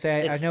 I was gonna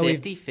say. It's I know.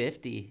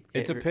 50-50.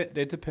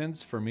 It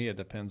depends. For me, it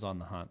depends on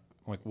the hunt,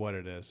 like what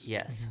it is.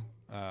 Yes.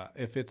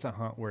 If it's a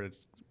hunt where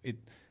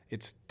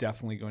it's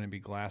definitely going to be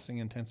glassing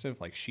intensive,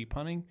 like sheep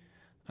hunting,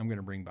 I'm going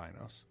to bring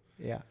binos.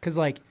 Yeah, because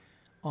like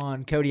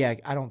on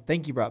Kodiak, I don't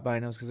think you brought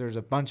binos because there's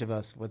a bunch of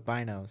us with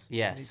binos.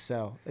 Yes.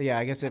 So yeah,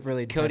 I guess it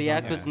really depends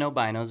Kodiak on was no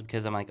binos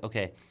because I'm like,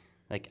 okay,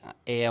 like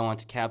A, I want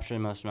to capture the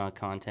most amount of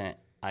content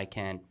I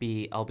can.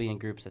 B, I'll be in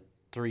groups of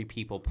 3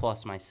 people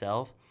plus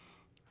myself.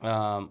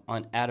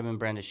 On Adam and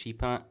Brenda's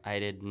sheep hunt, I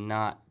did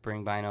not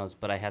bring binos,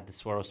 but I had the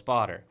Swaro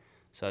spotter,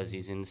 so I was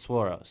using the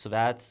Swaro. So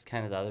that's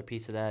kind of the other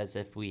piece of that is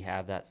if I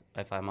have that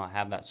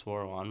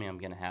Swaro on me, I'm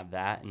gonna have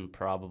that and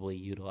probably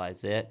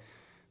utilize it.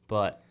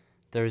 But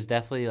there was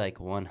definitely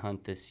like one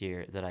hunt this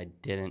year that I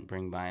didn't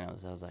bring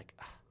binos. I was like,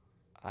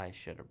 I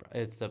should have.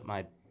 It's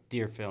my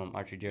deer film,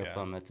 archery deer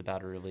film that's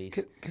about to release.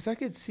 Because I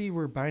could see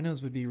where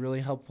binos would be really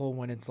helpful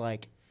when it's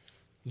like,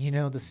 you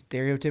know, the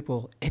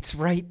stereotypical, it's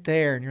right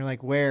there, and you're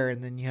like, where?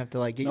 And then you have to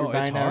like get your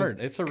binos. It's hard.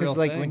 It's a real Because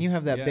like thing. when you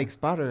have that Yeah. big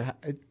spotter,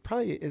 it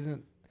probably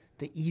isn't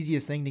the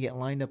easiest thing to get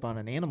lined up on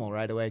an animal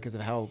right away because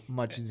of how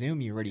much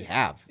zoom you already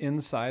have.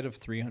 Inside of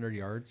 300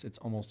 yards, it's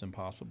almost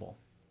impossible.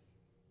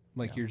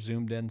 Like you're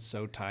zoomed in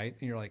so tight,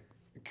 and you're like,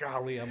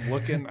 golly, I'm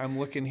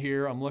looking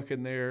here, I'm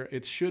looking there.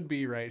 It should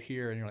be right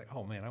here, and you're like,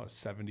 oh man, I was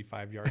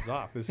 75 yards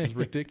off. This is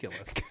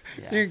ridiculous.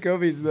 You and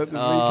Kobe did that this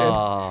weekend.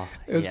 Oh,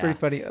 It was pretty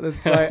funny.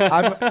 That's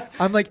why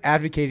I'm like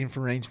advocating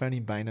for range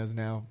finding binos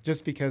now,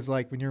 just because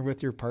like when you're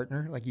with your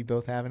partner, like you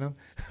both having them.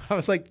 I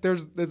was like,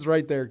 it's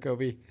right there,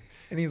 Kobe,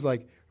 and he's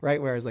like,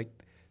 right where? I was like,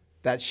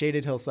 that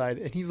shaded hillside,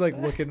 and he's like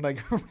looking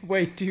like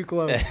way too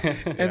close,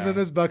 and then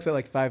this buck's at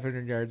like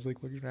 500 yards,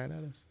 like looking right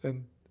at us,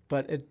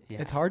 but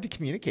it's hard to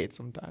communicate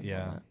sometimes.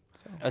 Yeah. On that,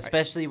 so.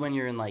 Especially when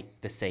you're in like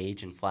the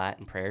sage and flat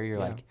and prairie, you're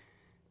like,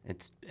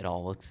 it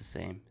all looks the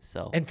same.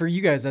 So And for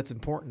you guys, that's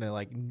important to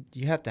like.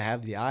 You have to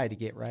have the eye to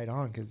get right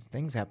on because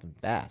things happen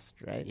fast,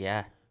 right?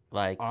 yeah,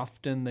 like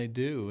Often they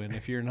do, and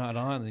if you're not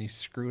on, then you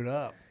screw it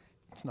up.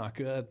 It's not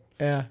good.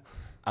 Yeah.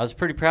 I was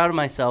pretty proud of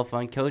myself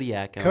on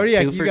Kodiak. I went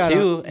Kodiak, 2 for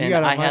 2, and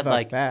I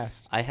had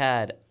fast.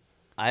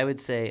 I would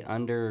say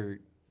under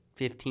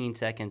 15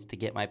 seconds to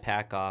get my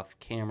pack off,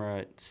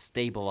 camera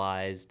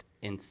stabilized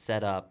and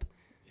set up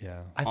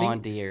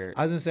on deer.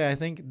 I was gonna say, I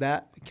think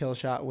that kill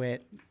shot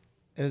went.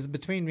 It was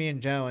between me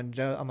and Joe.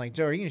 I'm like,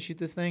 Joe, are you gonna shoot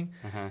this thing?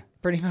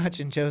 Pretty much.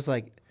 And Joe's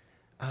like,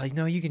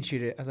 no, you can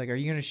shoot it. I was like, are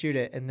you gonna shoot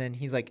it? And then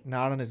he's like,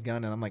 not on his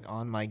gun, and I'm like,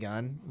 on my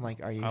gun. I'm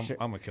like, are you sure?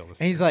 I'm gonna kill this.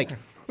 And he's like,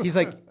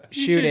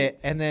 shoot it.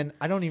 And then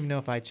I don't even know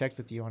if I checked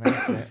with you on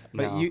accident,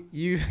 but No.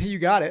 you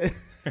got it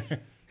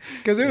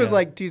because it was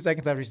like 2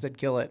 seconds after you said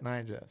kill it, and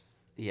I just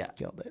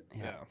killed it.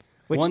 Yeah.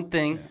 One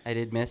thing I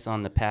did miss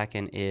on the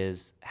packing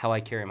is how I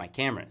carry my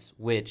cameras,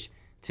 which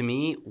to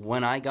me,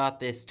 when I got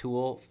this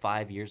tool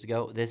 5 years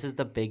ago, this is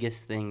the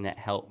biggest thing that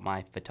helped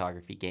my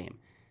photography game.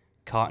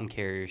 Cotton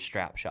carrier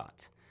strap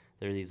shots.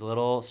 They're these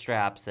little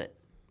straps that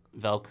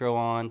Velcro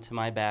on to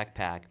my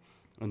backpack,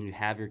 and you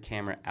have your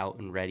camera out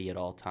and ready at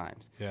all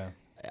times. Yeah.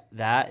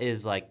 That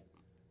is like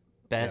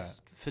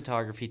best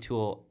photography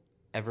tool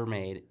ever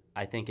made.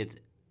 I think it's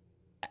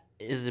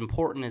as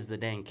important as the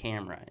dang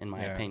camera, in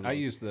my opinion. I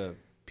use the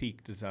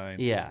Peak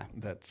Designs. Yeah.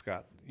 That's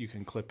got, you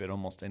can clip it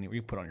almost anywhere.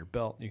 You can put it on your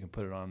belt. You can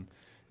put it on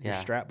your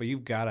strap, but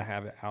you've got to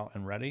have it out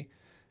and ready,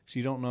 so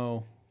you don't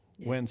know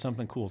when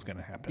something cool is going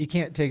to happen. You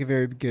can't take a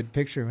very good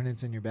picture when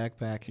it's in your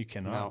backpack. You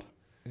cannot.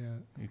 No.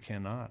 Yeah. You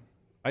cannot.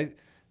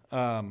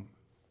 I'm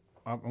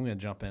going to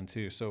jump in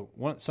too. So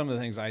some of the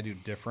things I do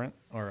different,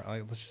 or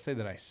let's just say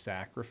that I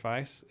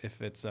sacrifice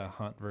if it's a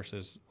hunt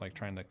versus like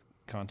trying to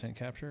content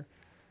capture.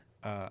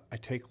 I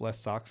take less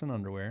socks and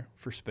underwear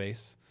for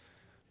space.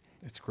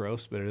 It's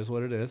gross, but it is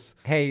what it is.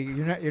 Hey,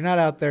 you're not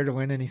out there to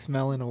win any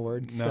smelling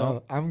awards,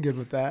 so I'm good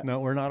with that.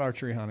 No, we're not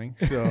archery hunting.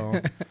 So,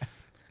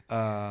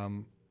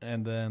 and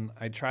then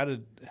I try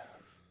to.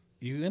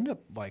 You end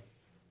up like,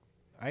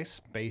 I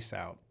space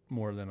out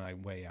more than I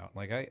weigh out.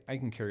 Like I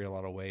can carry a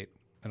lot of weight.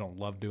 I don't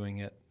love doing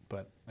it,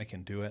 but I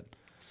can do it.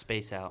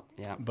 Space out,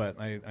 yeah. But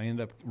I end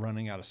up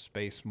running out of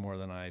space more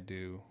than I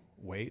do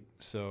weight.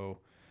 So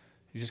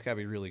you just got to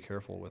be really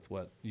careful with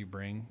what you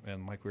bring.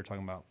 And like we were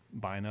talking about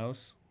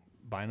binos,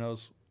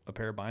 a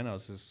pair of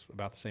binos is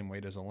about the same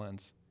weight as a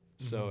lens.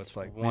 So it's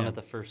like one of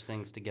the first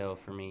things to go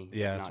for me.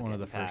 Yeah, it's one of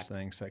the first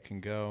things that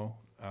can go.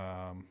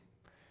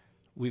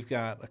 We've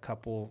got a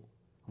couple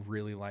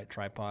really light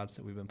tripods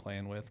that we've been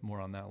playing with.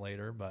 More on that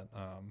later. But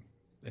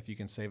if you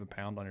can save a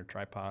pound on your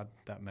tripod,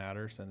 that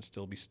matters, and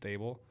still be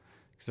stable,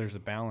 because there's a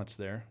balance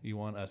there. You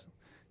want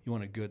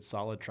a good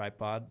solid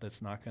tripod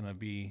that's not going to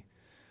be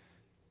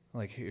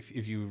like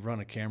if you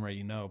run a camera,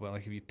 but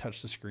like if you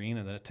touch the screen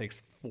and then it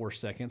takes 4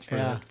 seconds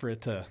for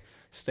it to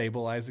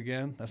stabilize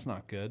again, that's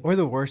not good. Or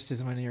the worst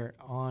is when you're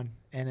on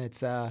and it's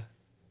the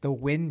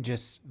wind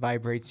just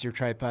vibrates your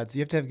tripod. So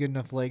you have to have good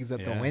enough legs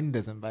that the wind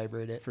doesn't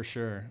vibrate it. For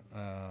sure.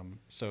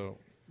 So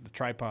the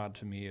tripod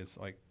to me is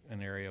like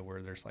an area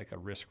where there's like a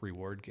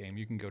risk-reward game.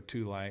 You can go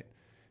too light.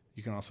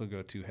 You can also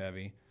go too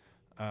heavy.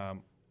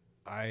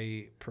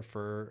 I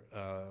prefer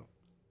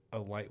a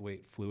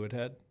lightweight fluid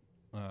head.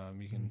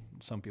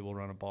 Some people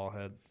run a ball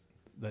head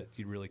that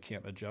you really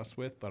can't adjust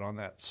with, but on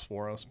that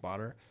Swaro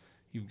spotter,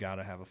 you've got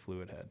to have a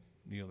fluid head.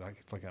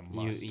 It's like a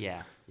must.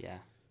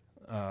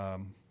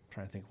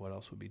 Trying to think what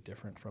else would be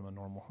different from a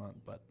normal hunt,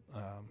 but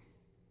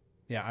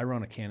I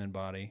run a Canon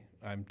body.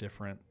 I'm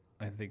different.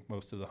 I think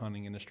most of the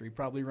hunting industry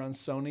probably runs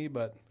Sony,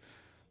 but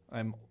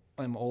I'm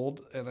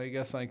old and I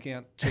guess I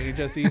can't change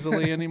as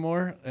easily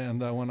anymore.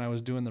 And when I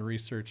was doing the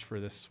research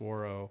for this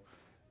Swaro,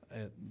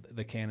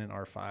 the Canon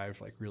R5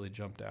 like really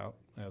jumped out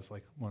as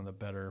like one of the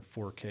better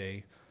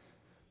 4K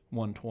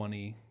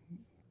 120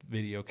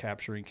 video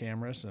capturing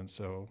cameras, and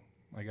so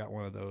I got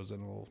one of those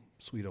and a little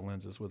suite of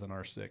lenses with an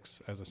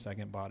R6 as a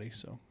second body.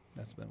 So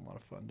that's been a lot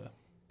of fun to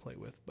play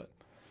with. But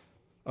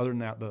other than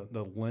that,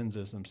 the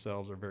lenses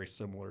themselves are very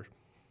similar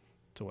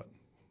to what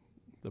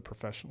the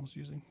professional's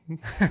using.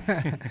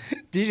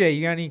 DJ,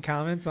 you got any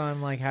comments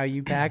on like how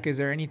you pack? Is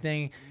there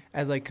anything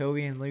as like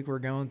Kobe and Luke were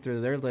going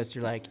through their list,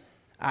 you're like,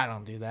 I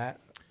don't do that?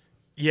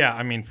 Yeah,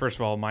 I mean, first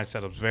of all, my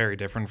setup's very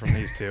different from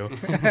these two.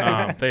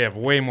 They have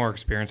way more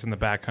experience in the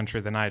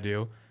backcountry than I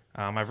do.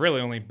 I've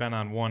really only been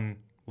on one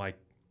like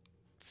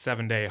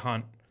 7-day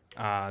hunt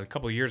a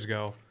couple of years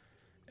ago,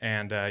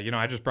 and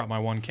I just brought my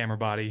one camera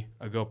body,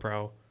 a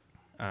GoPro,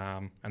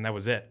 and that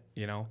was it.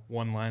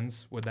 One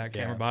lens with that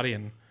camera body,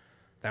 and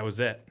that was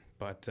it.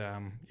 But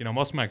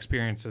most of my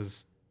experience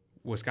is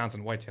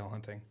Wisconsin whitetail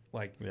hunting,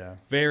 like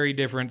very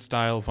different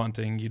style of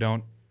hunting. You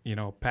don't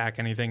pack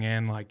anything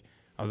in like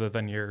other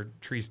than your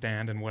tree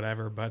stand and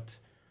whatever. But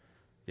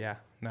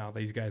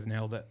these guys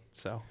nailed it.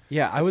 So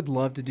I would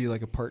love to do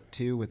like a part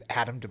 2 with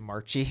Adam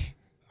DeMarchi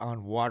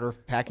on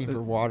packing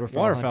for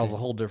waterfowl. Waterfowl's a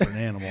whole different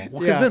animal.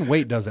 Because then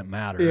weight doesn't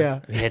matter. Yeah,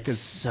 it's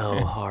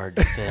so hard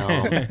to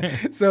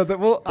film. So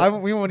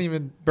we won't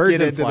even birds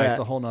get and into flight's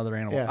that. a whole nother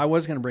animal. Yeah. I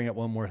was going to bring up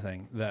one more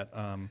thing, that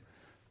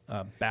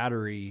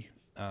battery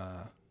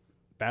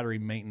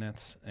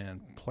maintenance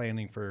and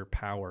planning for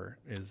power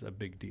is a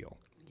big deal.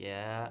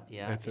 Yeah.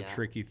 It's a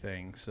tricky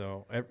thing.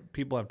 So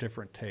people have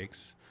different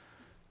takes.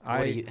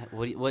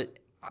 What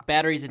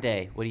batteries a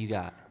day? What do you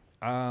got?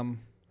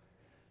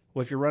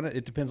 Well, if you're running,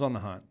 it depends on the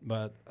hunt,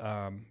 but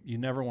you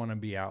never want to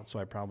be out, so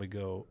I probably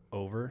go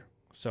over.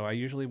 So I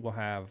usually will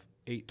have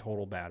 8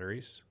 total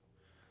batteries,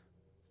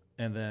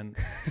 and then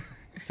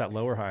is that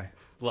low or high?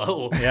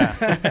 Low.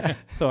 Yeah.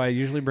 So I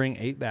usually bring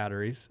 8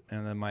 batteries,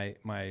 and then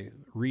my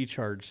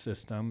recharge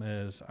system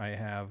is I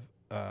have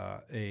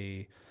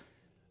a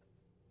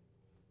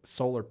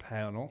solar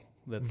panel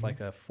that's like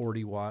a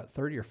 30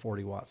 or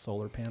 40 watt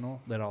solar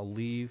panel that I'll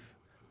leave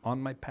on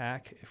my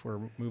pack if we're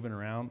moving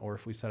around, or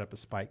if we set up a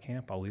spike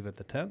camp, I'll leave at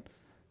the tent,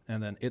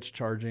 and then it's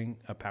charging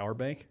a power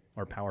bank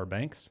or power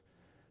banks.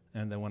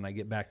 And then when I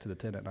get back to the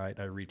tent at night,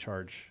 I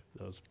recharge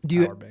those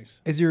power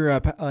banks. Is your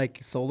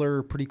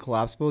solar pretty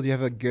collapsible? Do you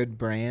have a good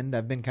brand?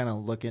 I've been kind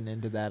of looking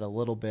into that a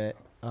little bit.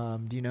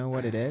 Do you know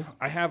what it is?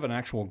 I have an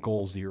actual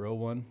Goal Zero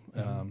one.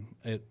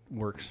 It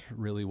works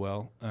really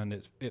well, and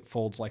it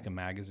folds like a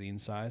magazine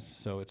size,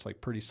 so it's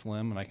like pretty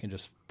slim, and I can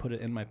just put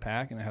it in my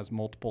pack, and it has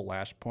multiple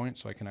lash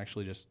points, so I can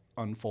actually just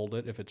unfold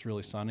it if it's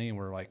really sunny and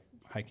we're like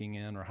hiking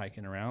in or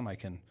hiking around. I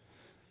can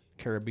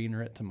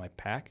carabiner it to my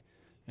pack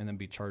and then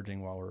be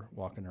charging while we're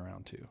walking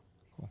around too.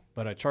 Cool.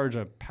 But I charge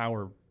a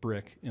power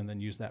brick and then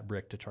use that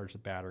brick to charge the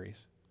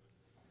batteries.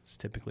 It's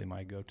typically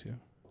my go-to.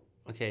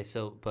 Okay,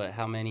 but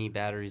how many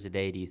batteries a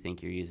day do you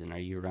think you're using? Are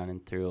you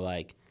running through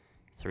like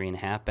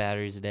 3.5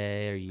 batteries a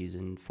day? Are you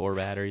using 4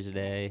 batteries a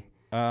day?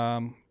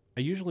 I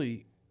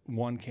usually,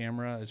 one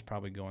camera is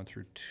probably going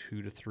through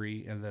 2 to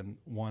 3, and then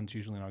one's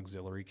usually an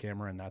auxiliary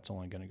camera, and that's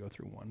only going to go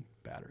through 1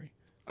 battery.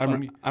 So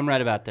I'm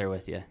right about there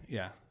with you.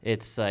 Yeah.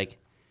 It's like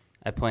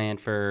I plan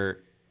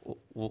for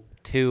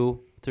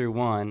 2 through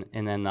 1,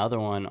 and then the other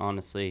one,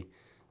 honestly,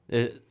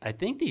 I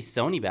think these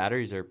Sony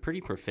batteries are pretty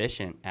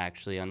proficient,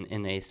 actually,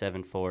 in the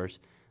A7 IVs,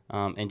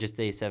 and just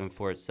the A7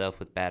 IV itself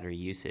with battery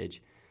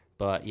usage.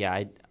 But,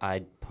 yeah,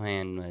 I'd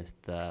plan with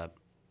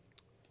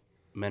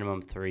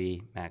minimum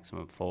 3,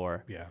 maximum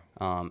 4. Yeah.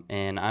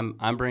 And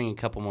I'm bringing a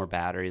couple more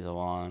batteries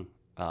along,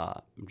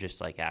 just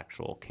like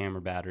actual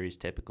camera batteries,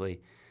 typically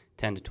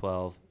 10 to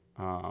 12.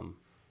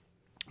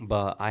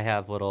 But I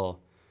have little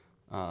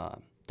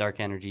Dark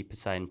Energy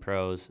Poseidon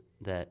Pros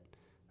that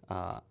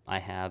I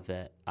have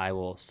that I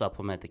will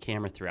supplement the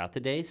camera throughout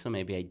the day, so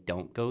maybe I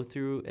don't go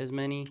through as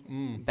many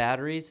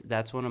batteries.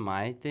 That's one of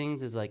my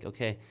things is like,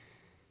 okay,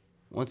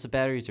 once the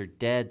batteries are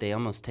dead, they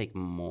almost take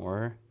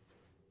more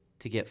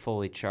to get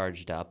fully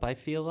charged up, I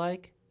feel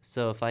like.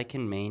 So if I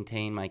can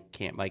maintain my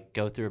camp, like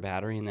go through a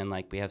battery and then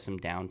like we have some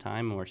downtime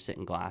and we're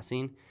sitting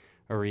glassing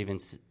or even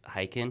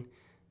hiking,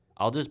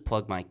 I'll just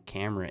plug my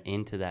camera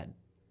into that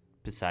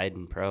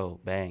Poseidon Pro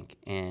bank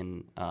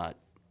and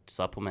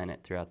supplement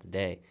it throughout the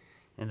day.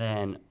 And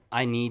then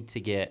I need to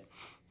get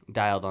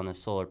dialed on the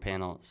solar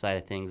panel side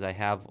of things. I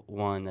have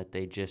one that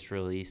they just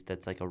released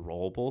that's like a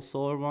rollable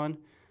solar one,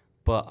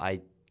 but I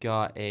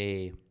got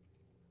a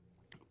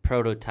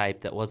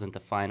prototype that wasn't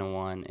the final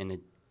one, and it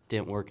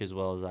didn't work as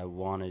well as I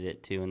wanted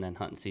it to, and then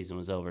hunting season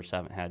was over, so I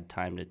haven't had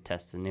time to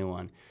test the new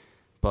one.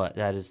 But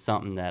that is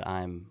something that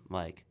I'm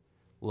like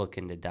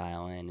looking to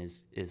dial in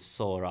is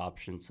solar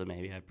options, so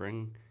maybe I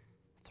bring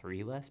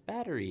 3 less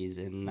batteries,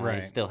 and I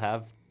still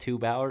have 2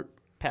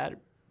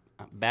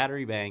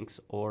 battery banks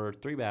or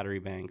 3 battery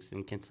banks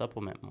and can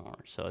supplement more.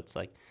 So it's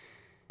like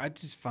I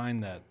just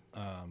find that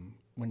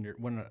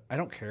when I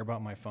don't care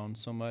about my phone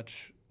so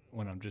much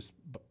when I'm just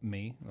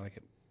me, like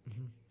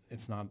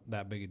it's not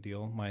that big a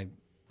deal. My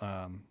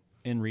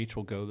inReach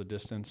will go the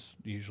distance.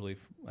 Usually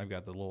I've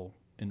got the little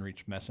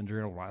inReach messenger.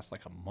 It'll last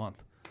like a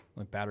month.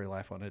 Like battery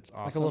life on it's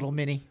awesome. Like a little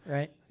mini,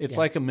 right? It's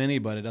like a mini,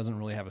 but it doesn't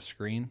really have a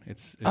screen.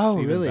 It's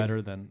even really?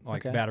 better than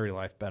battery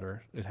life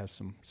better. It has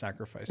some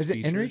sacrifice. Is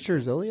it inReach or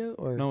Zillia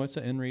or no? It's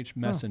an inReach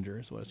Messenger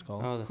is what it's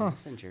called. Oh, the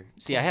Messenger.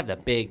 See, I have the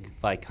big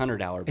like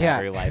 100-hour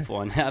battery life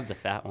one. I have the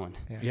fat one.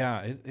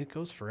 Yeah, it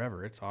goes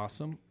forever. It's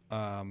awesome.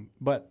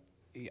 But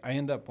I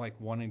end up like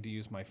wanting to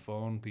use my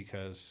phone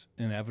because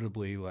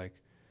inevitably like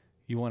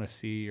you want to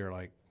see your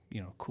like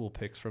cool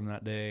pics from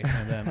that day,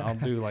 and then I'll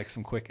do like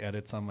some quick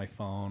edits on my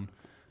phone.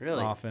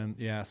 Really? Often,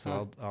 yeah.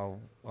 So I'll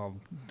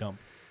dump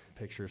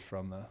pictures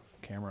from the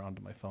camera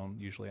onto my phone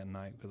usually at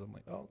night because I'm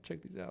like, oh, check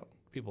these out.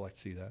 People like to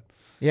see that.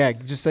 Yeah,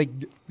 just like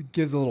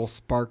gives a little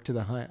spark to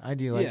the hunt. I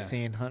do like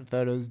seeing hunt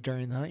photos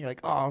during the hunt. You're like,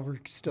 oh, we're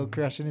still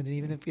crushing it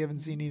even if we haven't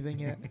seen anything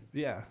yet.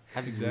 Yeah,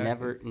 I've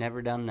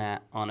never done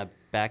that on a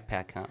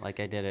backpack hunt like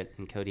I did it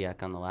in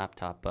Kodiak on the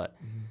laptop, but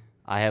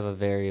I have a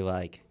very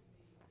like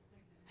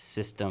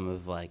system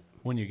of like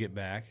when you get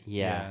back.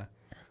 Yeah.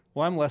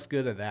 Well, I'm less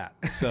good at that,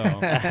 so.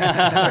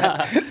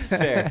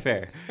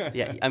 Fair.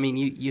 Yeah, I mean,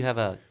 you have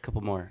a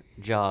couple more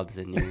jobs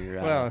than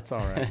your... well, it's all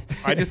right.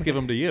 I just give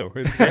them to you.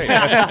 It's great.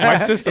 My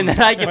system. And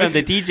then I give them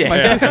to DJ. My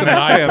system is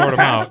I sort 'em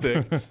out.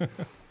 fantastic.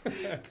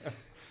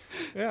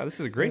 Yeah, this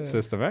is a great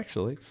system,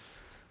 actually.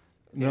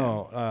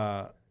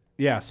 No,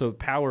 so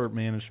power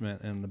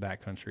management in the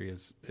backcountry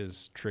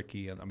is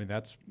tricky. And I mean,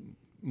 that's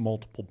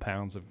multiple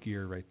pounds of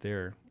gear right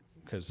there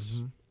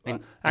because...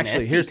 And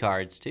actually, SD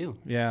cards too.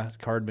 Yeah,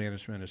 card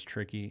management is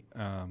tricky.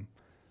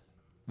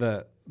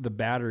 the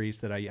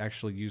batteries that I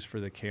actually use for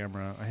the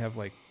camera, I have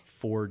like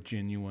 4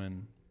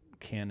 genuine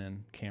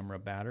Canon camera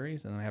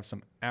batteries, and I have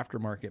some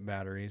aftermarket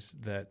batteries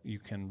that you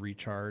can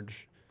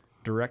recharge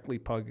directly,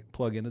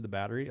 plug into the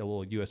battery, a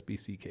little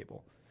USB-C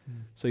cable.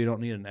 So you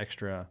don't need an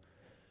extra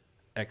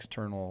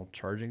external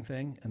charging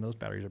thing, and those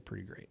batteries are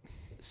pretty great.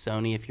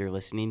 Sony, if you're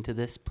listening to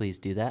this, please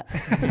do that.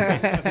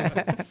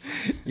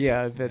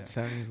 Yeah, I bet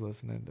Sony's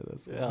listening to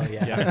this one. Oh,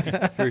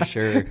 yeah, for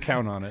sure.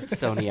 Count on it.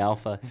 Sony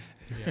Alpha.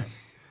 Yeah.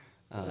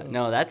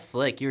 No, that's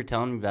slick. You were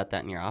telling me about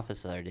that in your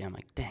office the other day. I'm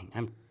like,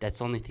 dang, that's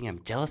the only thing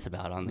I'm jealous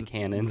about on the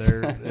Canons.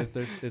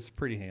 It's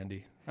pretty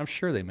handy. I'm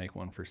sure they make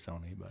one for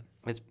Sony, but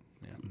It's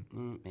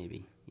yeah.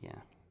 Maybe, yeah.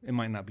 It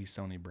might not be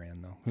Sony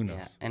brand though. Who knows?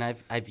 Yeah, and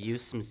I've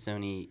used some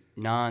Sony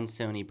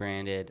non-Sony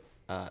branded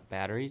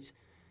batteries,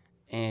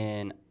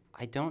 and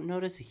I don't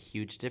notice a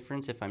huge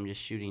difference if I'm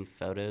just shooting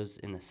photos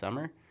in the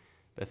summer.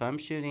 But if I'm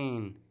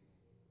shooting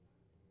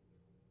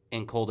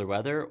in colder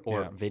weather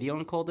or video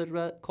in colder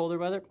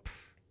weather,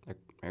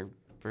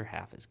 they're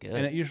half as good.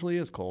 And it usually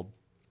is cold.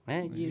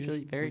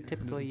 Usually, very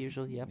typically,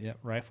 yep. Yeah,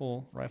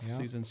 rifle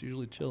season's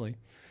usually chilly.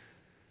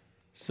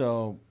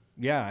 So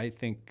yeah, I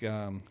think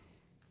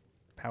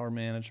power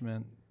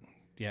management.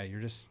 Yeah,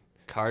 you're just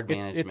card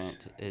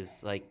management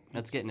is like,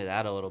 let's get into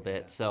that a little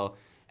bit. So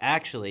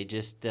actually,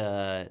 just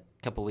a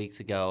couple weeks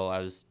ago, I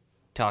was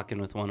talking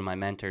with one of my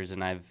mentors,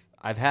 and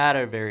I've had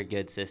a very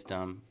good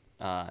system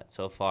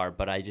so far,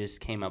 but I just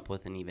came up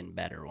with an even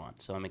better one.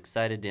 So I'm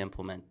excited to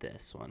implement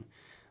this one.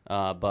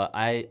 But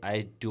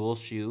I dual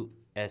shoot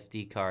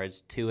SD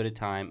cards 2 at a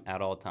time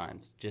at all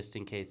times, just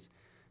in case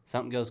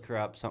something goes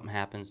corrupt, something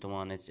happens to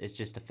one. It's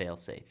just a fail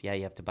safe. Yeah,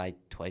 you have to buy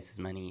twice as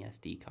many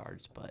SD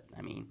cards, but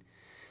I mean,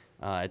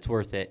 it's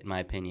worth it in my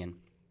opinion.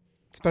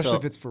 Especially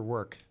if it's for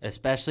work.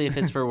 Especially if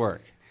it's for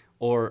work.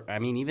 Or, I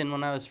mean, even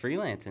when I was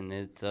freelancing,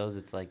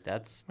 it's like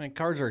that's... I mean,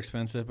 cards are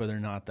expensive, but they're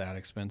not that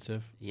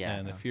expensive. Yeah.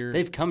 And if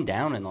they've come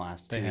down in the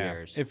last 2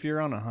 years. If you're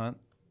on a hunt,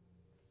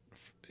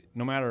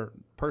 no matter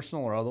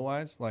personal or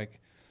otherwise, like,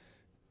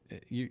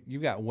 you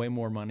got way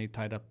more money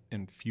tied up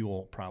in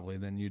fuel probably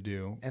than you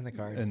do in the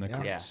cards.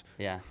 Cards.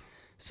 Yeah.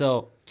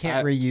 So...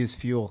 Can't reuse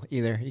fuel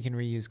either. You can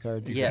reuse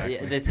cards. Exactly.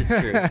 Yeah, this is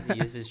true.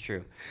 This is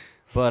true.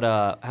 But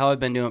how I've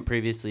been doing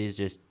previously is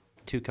just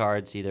 2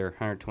 cards, either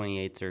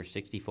 128s or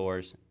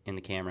 64s in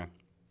the camera.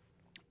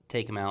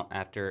 Take them out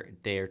after a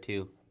day or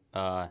 2.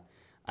 I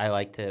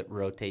like to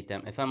rotate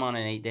them. If I'm on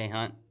an 8-day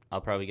hunt,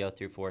 I'll probably go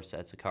through 4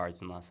 sets of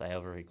cards unless I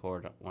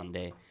over-record one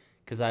day,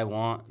 because I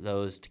want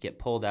those to get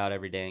pulled out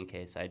every day in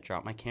case I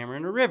drop my camera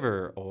in a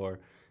river or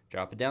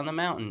drop it down the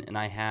mountain, and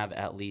I have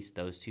at least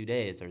those 2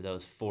 days or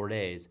those 4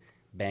 days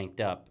banked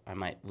up. I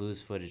might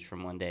lose footage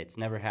from one day. It's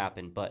never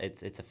happened, but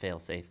it's a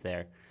fail-safe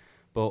there.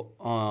 But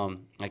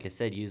like I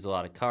said, use a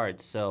lot of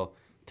cards. So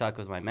talk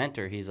with my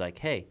mentor. He's like,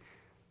 hey,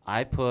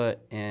 I put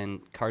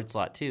in card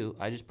slot 2,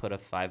 I just put a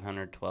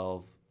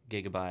 512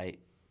 gigabyte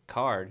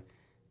card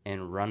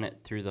and run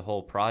it through the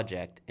whole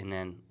project, and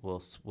then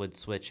would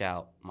switch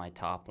out my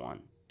top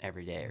one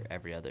every day or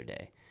every other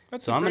day.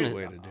 That's so a I'm great gonna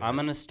way to do I'm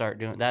it. gonna start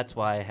doing. That's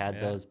why I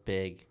had those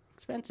big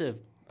expensive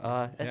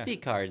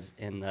SD cards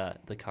in the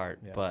cart.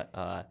 Yeah.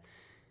 But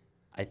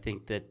I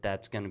think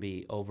that's going to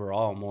be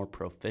overall more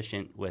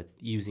proficient with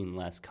using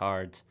less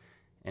cards,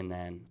 and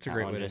then It's a that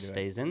great one way to just do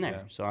it. stays in there.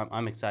 Yeah. So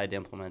I'm excited to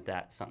implement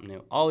that, something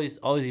new. Always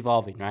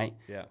evolving, right?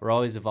 Yeah. We're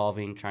always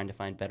evolving, trying to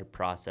find better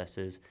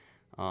processes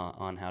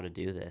on how to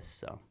do this.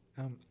 So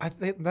I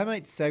think that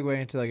might segue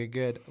into like a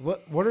good.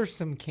 What are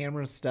some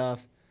camera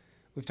stuff?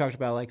 We've talked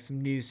about like some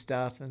new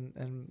stuff,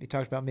 and we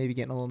talked about maybe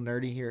getting a little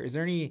nerdy here. Is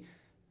there any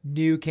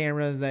new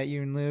cameras that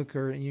you and Luke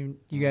or you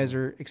guys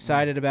are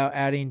excited about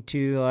adding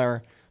to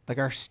our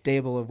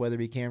stable of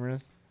Weatherby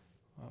cameras?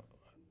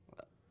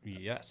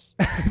 Yes.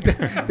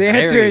 The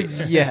answer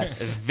is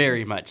yes.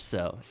 Very much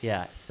so.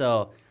 Yeah.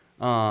 So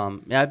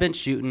I've been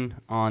shooting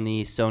on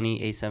the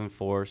Sony A7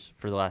 IVs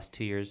for the last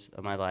 2 years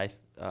of my life.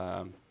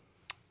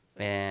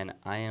 And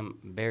I am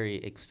very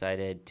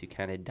excited to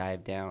kind of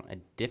dive down a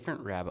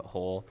different rabbit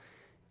hole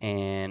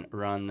and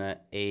run the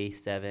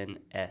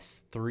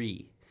A7S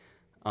III.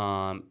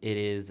 It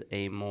is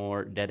a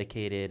more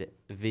dedicated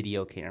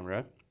video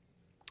camera.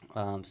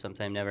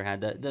 Something I've never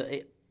had.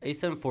 The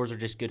A7 IVs are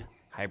just good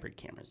hybrid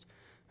cameras.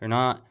 They're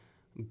not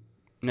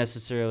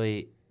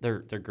necessarily,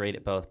 they're great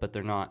at both, but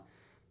they're not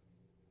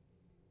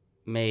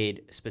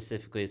made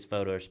specifically as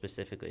photo or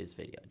specifically as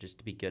video, just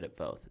to be good at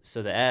both.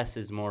 So the S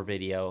is more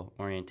video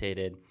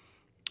orientated,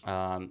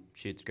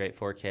 shoots great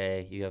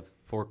 4K. You have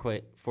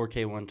 4K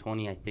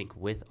 120, I think,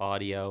 with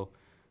audio,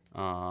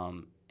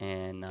 and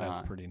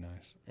That's pretty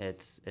nice.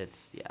 It's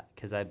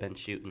because I've been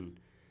shooting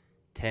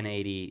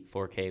 1080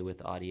 4K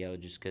with audio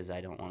just because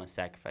I don't want to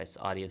sacrifice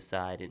the audio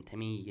side. And to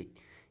me,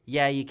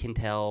 you can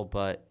tell,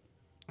 but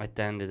at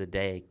the end of the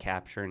day,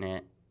 capturing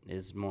it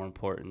is more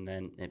important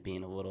than it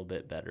being a little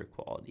bit better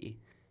quality.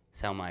 It's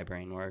how my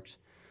brain works.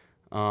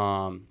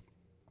 And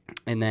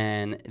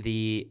then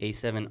the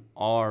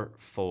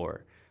A7R4,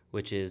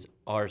 which is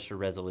ours for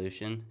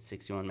resolution,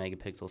 61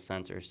 megapixel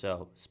sensor.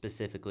 So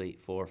specifically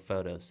for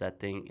photos, that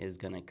thing is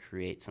going to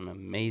create some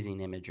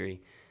amazing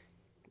imagery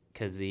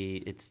because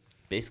it's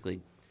basically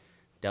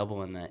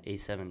double in the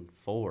A7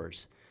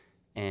 IVs.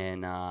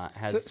 And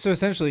has so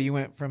essentially you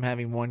went from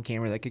having one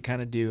camera that could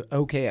kind of do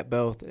okay at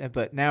both,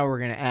 but now we're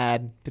going to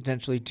add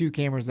potentially two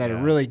cameras that are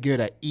really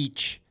good at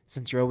each,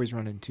 since you're always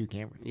running two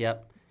cameras.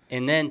 Yep.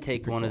 And then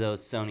take one of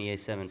those Sony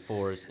A7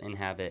 IVs and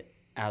have it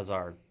as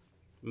our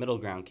middle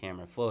ground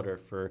camera floater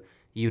for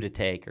you to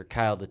take or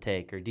Kyle to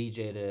take or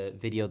DJ to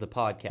video the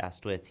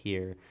podcast with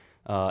here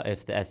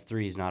if the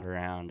S3 is not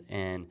around,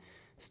 and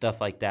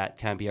stuff like that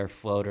kind of be our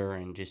floater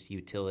and just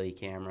utility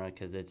camera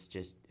because it's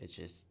just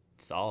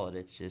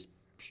solid.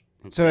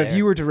 So if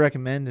you were to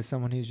recommend to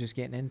someone who's just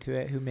getting into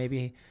it, who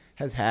maybe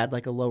has had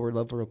like a lower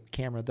level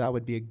camera, that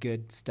would be a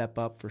good step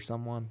up for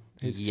someone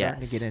who's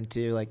starting to get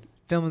into like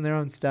filming their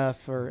own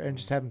stuff and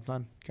just having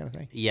fun kind of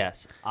thing.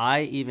 Yes.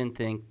 I even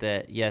think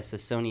that, yes, the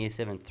Sony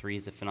A7 III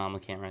is a phenomenal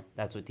camera.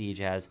 That's what DJ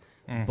has.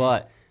 Mm-hmm.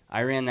 But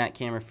I ran that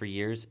camera for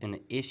years, and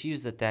the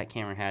issues that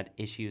camera had,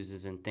 issues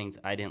as in things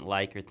I didn't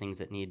like or things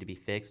that needed to be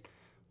fixed,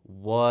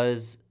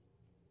 was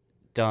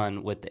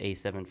done with the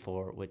A7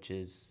 IV, which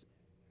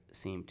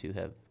seemed to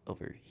have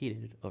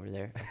overheated over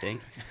there, I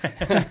think.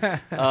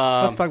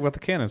 Let's talk about the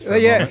Canons for a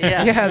yeah, moment.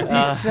 yeah.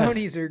 These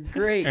Sonys are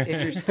great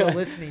if you're still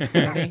listening,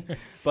 Sony.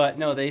 But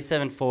no, the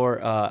A7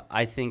 IV,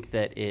 I think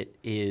that it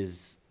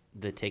is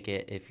the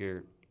ticket if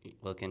you're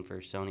looking for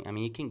Sony. I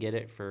mean, you can get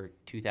it for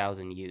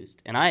 $2,000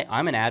 used. And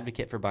I'm an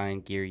advocate for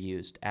buying gear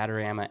used.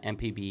 Adorama,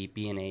 MPB,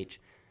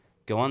 B&H.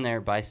 Go on there,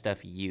 buy stuff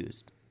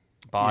used.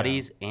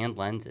 Bodies and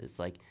lenses.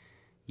 Like,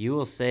 you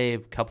will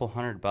save a couple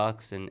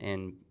 $100,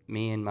 and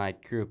me and my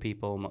crew of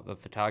people, of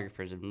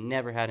photographers, have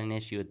never had an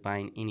issue with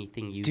buying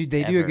anything used. Dude,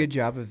 they do a good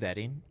job of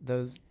vetting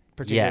those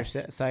particular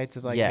sites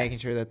of making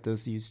sure that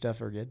those used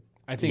stuff are good.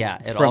 I think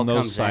it from all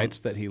those comes sites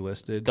that he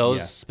listed,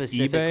 those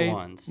specific eBay,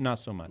 ones, not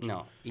so much.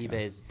 No,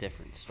 eBay is a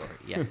different story.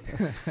 Yeah,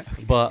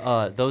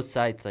 but those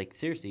sites, like,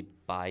 seriously,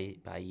 buy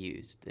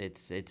used.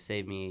 It's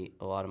saved me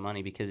a lot of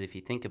money because if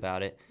you think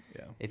about it,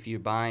 if you're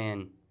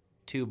buying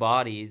two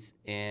bodies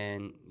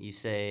and you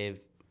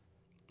save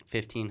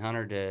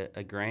 $1,500 to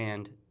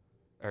 $1,000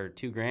 or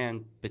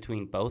 $2,000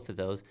 between both of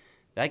those,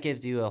 that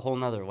gives you a whole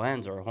nother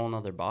lens or a whole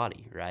nother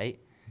body, right?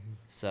 Mm-hmm.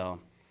 So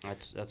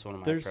that's one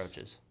of my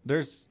approaches.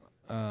 There's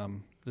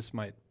this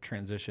might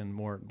transition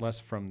less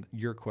from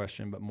your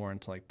question, but more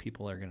into like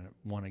people are going to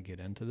want to get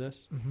into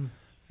this. Mm-hmm.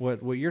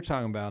 What you're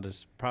talking about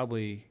is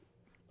probably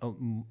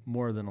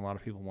more than a lot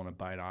of people want to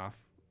bite off.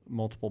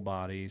 Multiple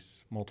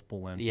bodies,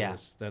 multiple lenses. Yeah.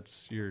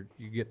 That's you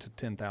get to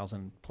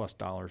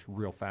 $10,000+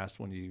 real fast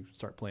when you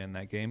start playing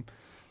that game.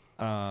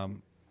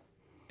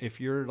 If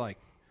you're like,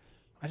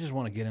 I just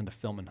want to get into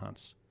filming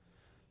hunts,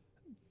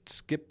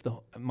 skip this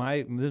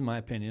is my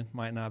opinion,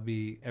 might not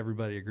be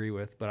everybody agree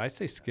with, but I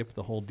say skip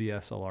the whole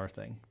DSLR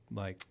thing.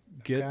 Like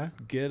get a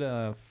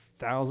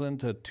 $1,000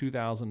 to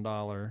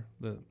 $2,000.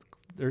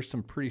 There's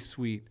some pretty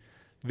sweet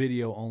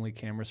video only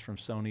cameras from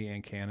Sony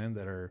and Canon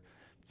that are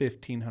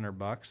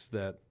 $1,500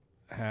 that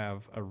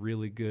have a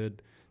really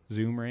good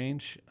zoom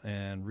range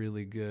and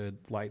really good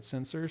light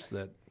sensors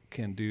that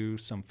can do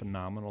some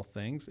phenomenal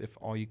things if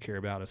all you care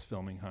about is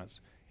filming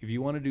hunts. If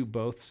you want to do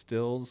both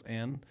stills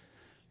and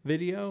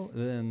video,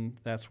 then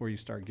that's where you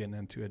start getting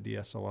into a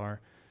DSLR.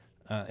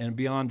 And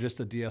beyond just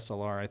a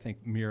DSLR, I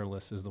think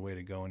mirrorless is the way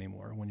to go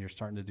anymore. When you're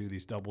starting to do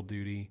these double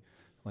duty,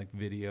 like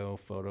video,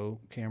 photo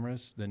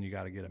cameras, then you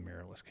got to get a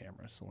mirrorless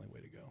camera. It's the only way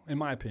to go, in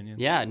my opinion.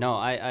 Yeah, no,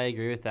 I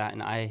agree with that,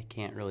 and I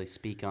can't really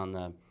speak on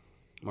the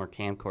more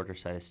camcorder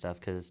side of stuff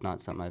because it's not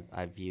something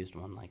I've used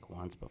one like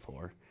once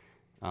before.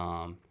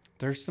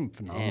 There's some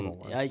phenomenal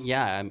ones.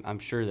 I'm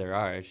sure there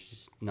are. It's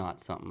just not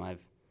something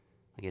I've,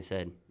 like I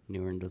said,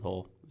 newer into the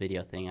whole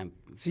video thing.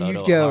 So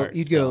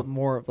you'd go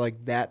more of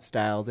like that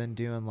style than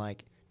doing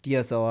like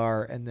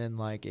DSLR and then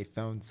like a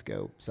phone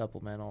scope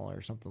supplemental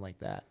or something like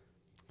that.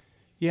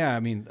 Yeah, I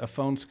mean a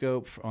phone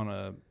scope on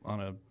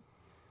a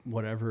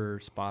whatever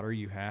spotter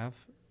you have,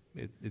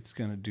 it's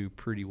going to do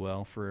pretty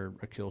well for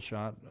a kill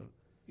shot.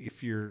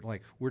 If you're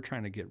like, we're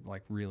trying to get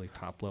like really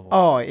top level.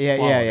 Oh yeah,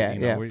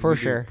 quality, yeah, for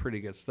sure. Pretty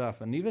good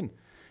stuff, and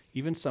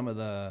even some of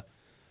the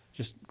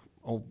just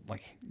old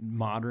like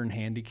modern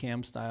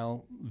Handycam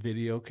style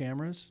video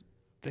cameras,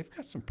 they've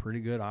got some pretty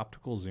good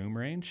optical zoom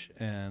range,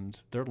 and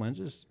their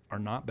lenses are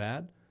not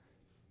bad.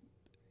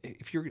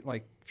 If you're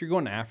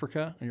going to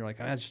Africa and you're like,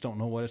 I just don't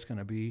know what it's going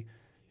to be,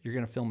 you're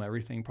going to film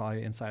everything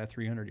probably inside of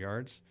 300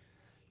 yards.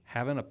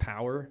 Having a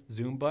power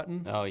zoom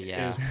button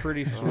is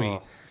pretty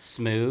sweet.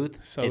 Smooth.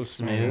 It's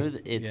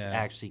smooth. It's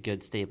actually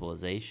good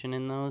stabilization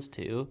in those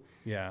too.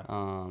 Yeah.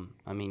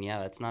 I mean,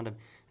 that's something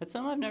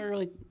I've never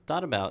really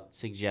thought about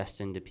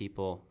suggesting to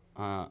people.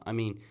 I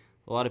mean,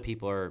 a lot of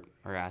people are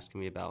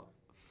asking me about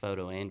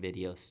photo and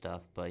video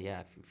stuff, but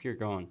yeah, if you're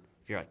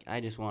like, I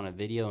just want a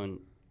video and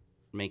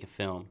make a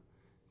film,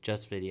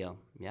 just video.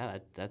 Yeah,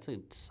 that's a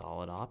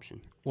solid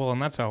option. Well,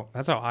 and that's how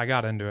I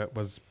got into it,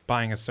 was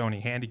buying a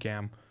Sony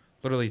Handycam.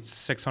 Literally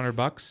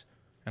 $600,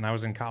 and I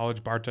was in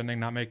college bartending,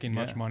 not making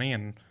much money,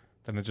 and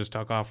then it just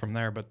took off from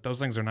there. But those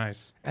things are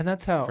nice. And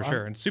that's how for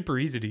sure, and super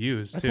easy to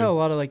use. That's too. how a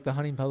lot of like the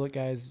hunting public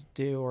guys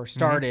do or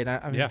started.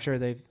 I'm Yeah. sure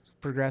they've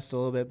progressed a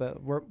little bit,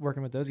 but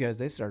working with those guys,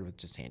 they started with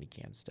just handy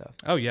cam stuff.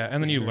 Oh yeah,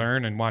 and then you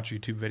learn and watch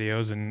YouTube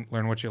videos and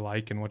learn what you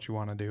like and what you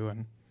want to do,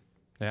 and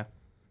yeah,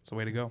 it's the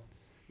way to go.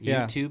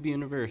 Yeah. YouTube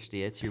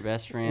University, it's your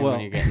best friend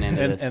when you're getting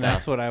into this and stuff.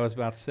 that's what I was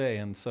about to say.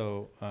 And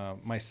so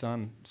my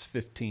son's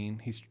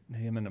 15.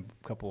 Him and a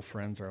couple of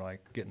friends are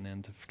like getting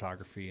into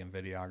photography and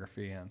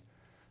videography, and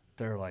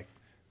they're like,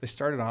 they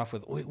started off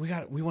with,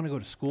 we want to go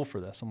to school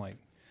for this. I'm like,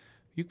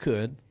 you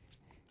could.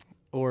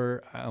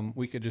 Or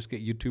we could just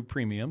get YouTube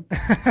Premium.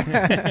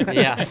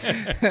 Yeah.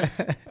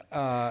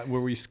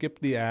 Where we skip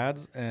the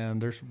ads,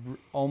 and there's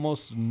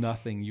almost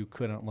nothing you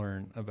couldn't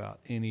learn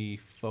about any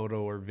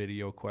photo or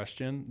video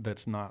question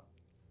that's not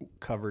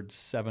covered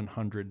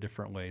 700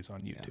 different ways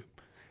on YouTube.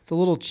 Yeah. It's a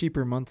little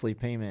cheaper monthly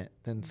payment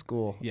than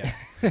school. Yeah.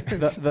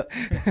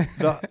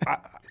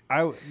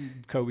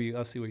 Kobe,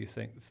 let's see what you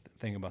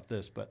think about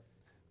this, but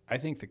I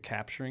think the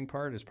capturing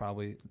part is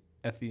probably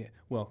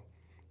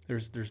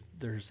there's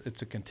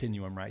it's a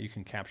continuum, right? You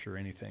can capture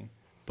anything,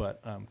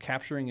 but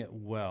capturing it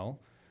well,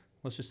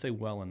 let's just say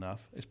well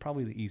enough, is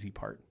probably the easy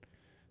part.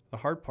 The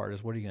hard part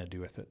is what are you going to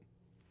do with it?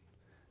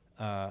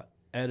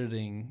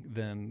 Editing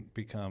then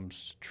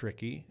becomes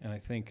tricky, and I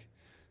think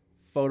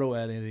photo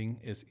editing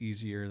is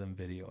easier than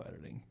video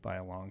editing by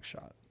a long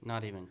shot.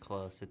 Not even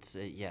close. It's So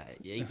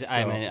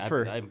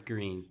I'm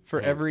green.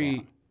 For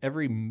hands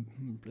every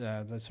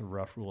that's a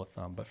rough rule of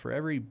thumb, but for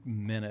every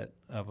minute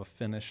of a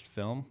finished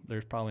film,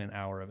 there's probably an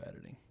hour of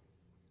editing.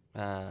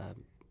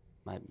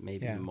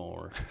 maybe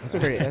more. That's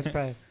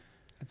interesting.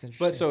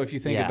 But so if you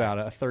think Yeah. about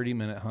it, a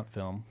 30-minute hunt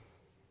film,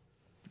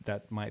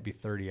 that might be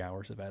 30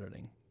 hours of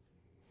editing.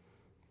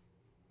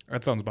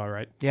 That sounds about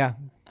right. Yeah,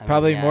 I mean,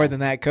 probably yeah. more than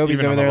that. Kobe's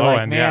Even over on the there low like,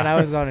 end, man, yeah. I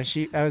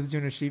was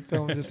doing a sheep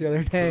film just the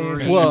other day.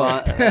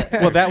 Well,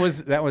 that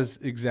was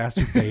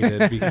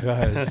exacerbated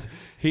because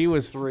he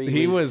was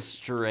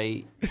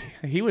straight.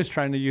 he was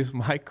trying to use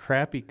my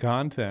crappy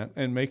content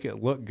and make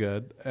it look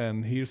good,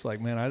 and he was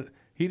like, man,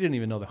 he didn't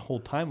even know the whole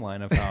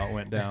timeline of how it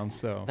went down.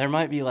 So There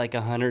might be like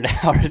 100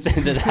 hours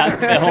into that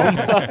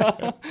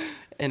film.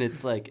 And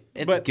it's like,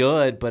 it's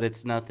good, but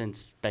it's nothing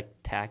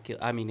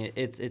spectacular. I mean,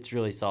 it's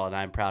really solid.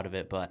 I'm proud of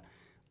it, but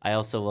I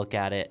also look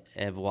at it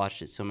and have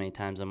watched it so many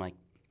times. I'm like,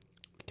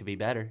 it could be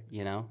better,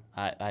 you know?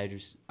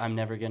 I'm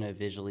never going to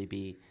visually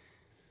be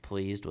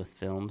pleased with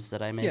films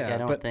that I make, I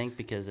don't think,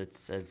 because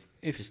it's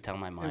just how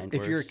my mind works.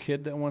 If you're a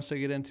kid that wants to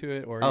get into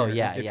it, or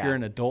if you're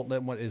an adult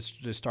that is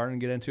just starting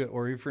to get into it,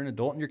 or if you're an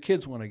adult and your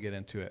kids want to get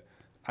into it,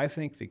 I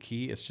think the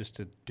key is just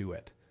to do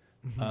it.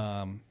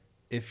 Mm-hmm.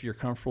 If you're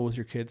comfortable with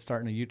your kids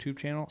starting a YouTube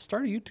channel,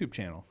 start a YouTube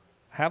channel.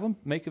 Have them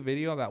make a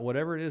video about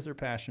whatever it is they're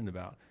passionate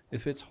about.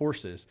 If it's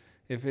horses,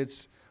 if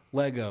it's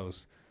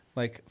Legos,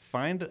 like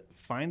find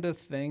a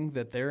thing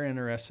that they're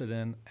interested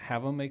in,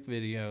 have them make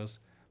videos,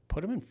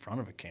 put them in front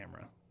of a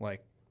camera.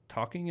 Like,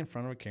 talking in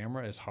front of a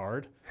camera is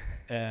hard.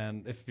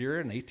 And if you're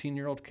an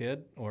 18-year-old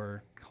kid,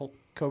 or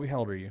Kobe, how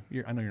old are you?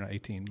 I know you're not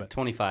 18, but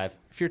 25.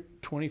 If you're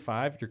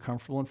 25, you're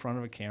comfortable in front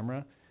of a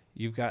camera,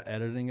 you've got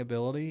editing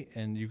ability,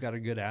 and you've got a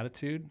good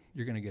attitude,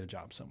 you're going to get a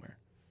job somewhere.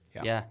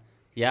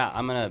 Yeah,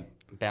 I'm going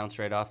to bounce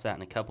right off that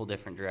in a couple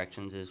different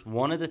directions. Is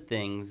one of the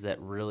things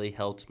that really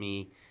helped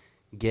me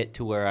get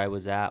to where I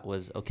was at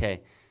was,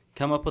 okay,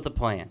 come up with a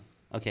plan.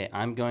 Okay,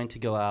 I'm going to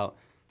go out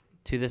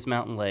to this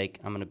mountain lake.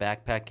 I'm going to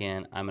backpack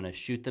in. I'm going to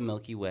shoot the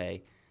Milky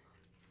Way,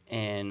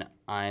 and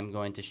I'm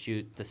going to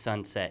shoot the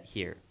sunset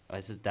here.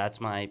 That's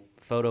my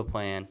photo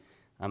plan.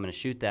 I'm going to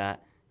shoot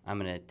that. I'm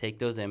going to take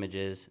those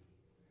images.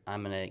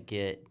 I'm going to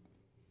get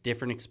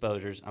different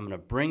exposures. I'm going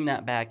to bring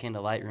that back into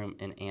Lightroom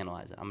and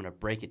analyze it. I'm going to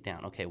break it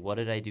down. Okay, what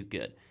did I do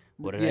good?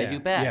 What did I do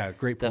bad? Yeah,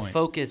 great point. The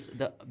focus,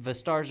 the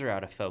stars are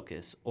out of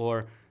focus,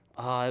 or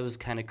it was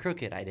kind of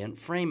crooked. I didn't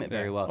frame it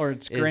very well. Or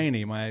it's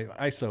grainy. My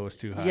ISO was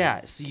too high.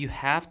 Yeah, so you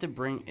have to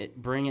bring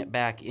it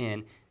back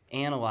in,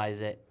 analyze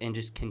it, and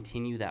just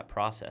continue that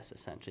process.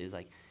 Essentially, it's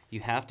like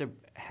you have to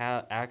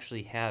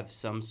actually have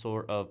some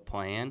sort of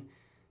plan.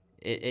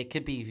 It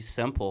could be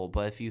simple,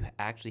 but if you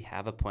actually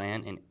have a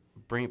plan and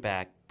bring it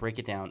back, break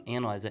it down,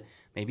 analyze it,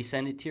 maybe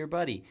send it to your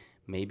buddy,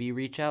 maybe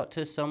reach out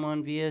to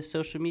someone via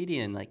social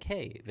media and like,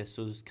 hey, this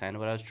was kind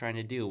of what I was trying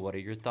to do. What are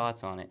your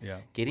thoughts on it? Yeah.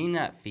 Getting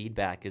that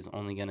feedback is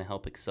only going to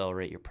help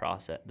accelerate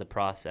the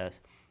process.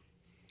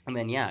 And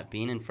then,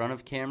 being in front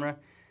of camera,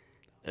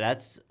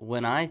 that's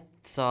when I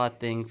saw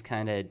things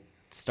kind of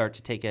start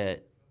to take a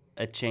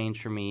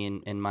change for me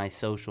in my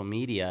social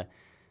media,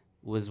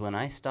 was when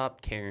I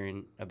stopped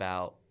caring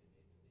about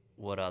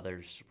what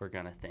others were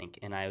going to think.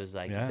 And I was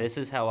like, this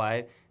is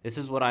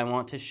what I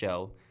want to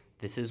show.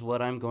 This is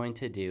what I'm going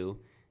to do.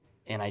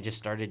 And I just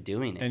started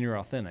doing it. And you're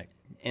authentic.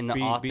 And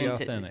be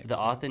authentic. The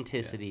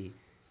authenticity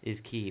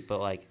is key. But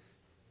like,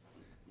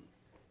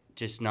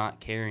 just not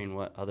caring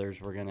what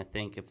others were going to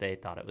think if they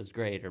thought it was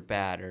great or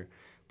bad or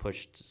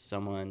pushed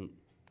someone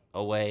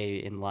away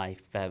in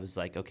life. I was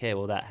like, okay,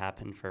 well, that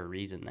happened for a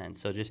reason then.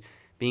 So just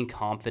being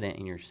confident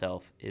in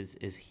yourself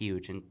is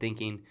huge. And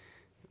thinking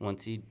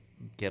once you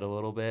get a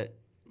little bit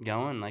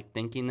going, like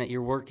thinking that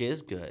your work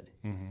is good.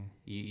 Mm-hmm.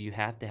 You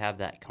have to have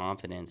that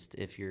confidence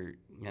if you're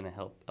going to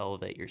help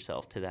elevate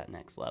yourself to that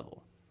next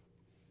level.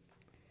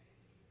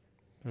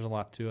 There's a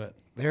lot to it.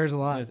 There's a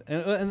lot.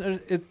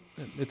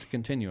 It's a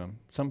continuum.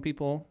 Some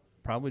people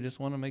probably just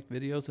want to make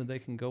videos that they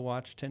can go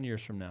watch 10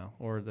 years from now,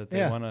 or that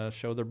they want to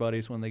show their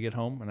buddies when they get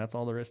home, and that's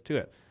all there is to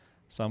it.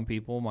 Some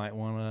people might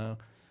want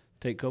to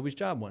take Kobe's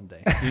job one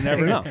day. You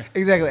never know.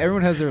 Exactly.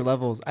 Everyone has their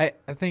levels. I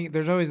think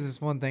there's always this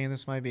one thing, and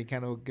this might be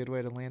kind of a good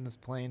way to land this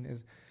plane,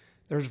 is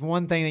there's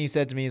one thing that you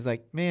said to me is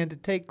like, man, to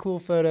take cool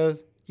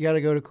photos, you got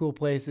to go to cool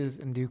places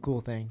and do cool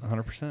things.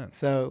 100%.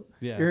 So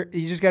you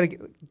just got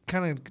to,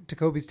 kind of to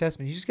Kobe's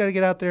testament, you just got to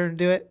get out there and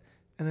do it.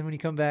 And then when you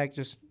come back,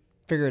 just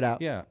figure it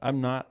out. Yeah, I'm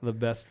not the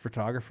best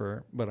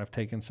photographer, but I've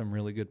taken some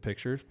really good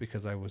pictures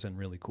because I was in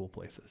really cool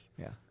places.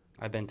 Yeah.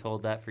 I've been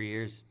told that for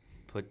years.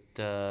 Put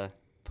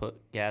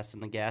gas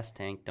in the gas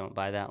tank. Don't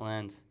buy that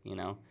lens. You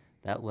know,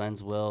 that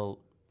lens will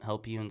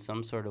help you in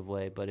some sort of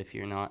way, but if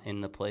you're not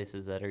in the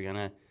places that are going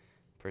to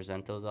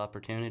present those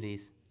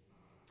opportunities.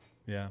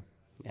 Yeah.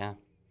 Yeah.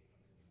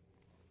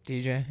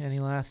 DJ, any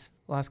last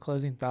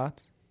closing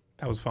thoughts?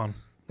 That was fun.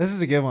 This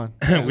is a good one.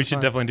 We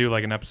should definitely do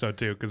like an episode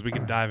 2 because we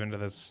could dive into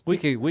this. We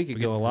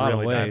could go a lot of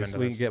really ways.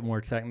 We can get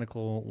more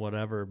technical,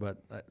 whatever.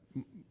 But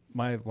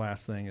my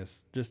last thing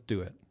is just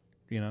do it.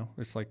 You know,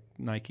 it's like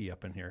Nike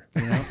up in here.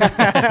 You know,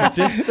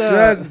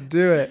 just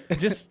do it.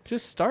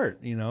 just start.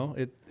 You know,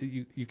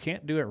 you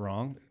can't do it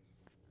wrong.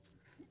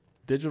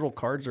 Digital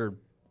cards are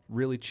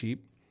really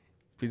cheap.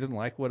 If you didn't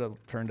like what it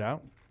turned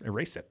out,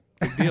 erase it.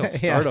 Big deal.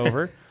 Start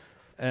over.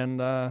 And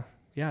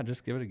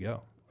just give it a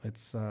go.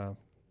 It's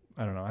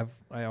I don't know.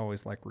 I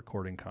always like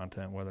recording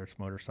content, whether it's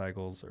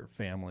motorcycles or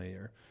family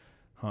or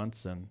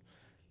hunts, and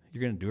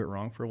you're gonna do it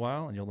wrong for a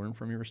while, and you'll learn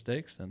from your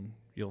mistakes, and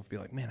you'll be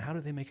like, man, how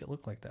did they make it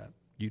look like that?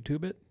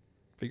 YouTube it,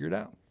 figure it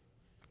out.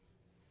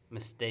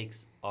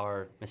 Mistakes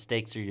are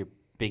your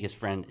biggest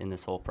friend in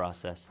this whole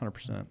process.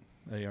 100%,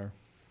 they are.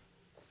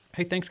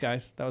 Hey, thanks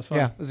guys. That was fun.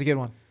 Yeah, it was a good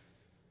one.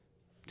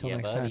 Till Yeah,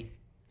 next buddy.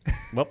 time.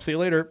 Well, see you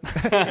later.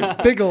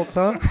 Big gulps,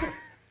 huh?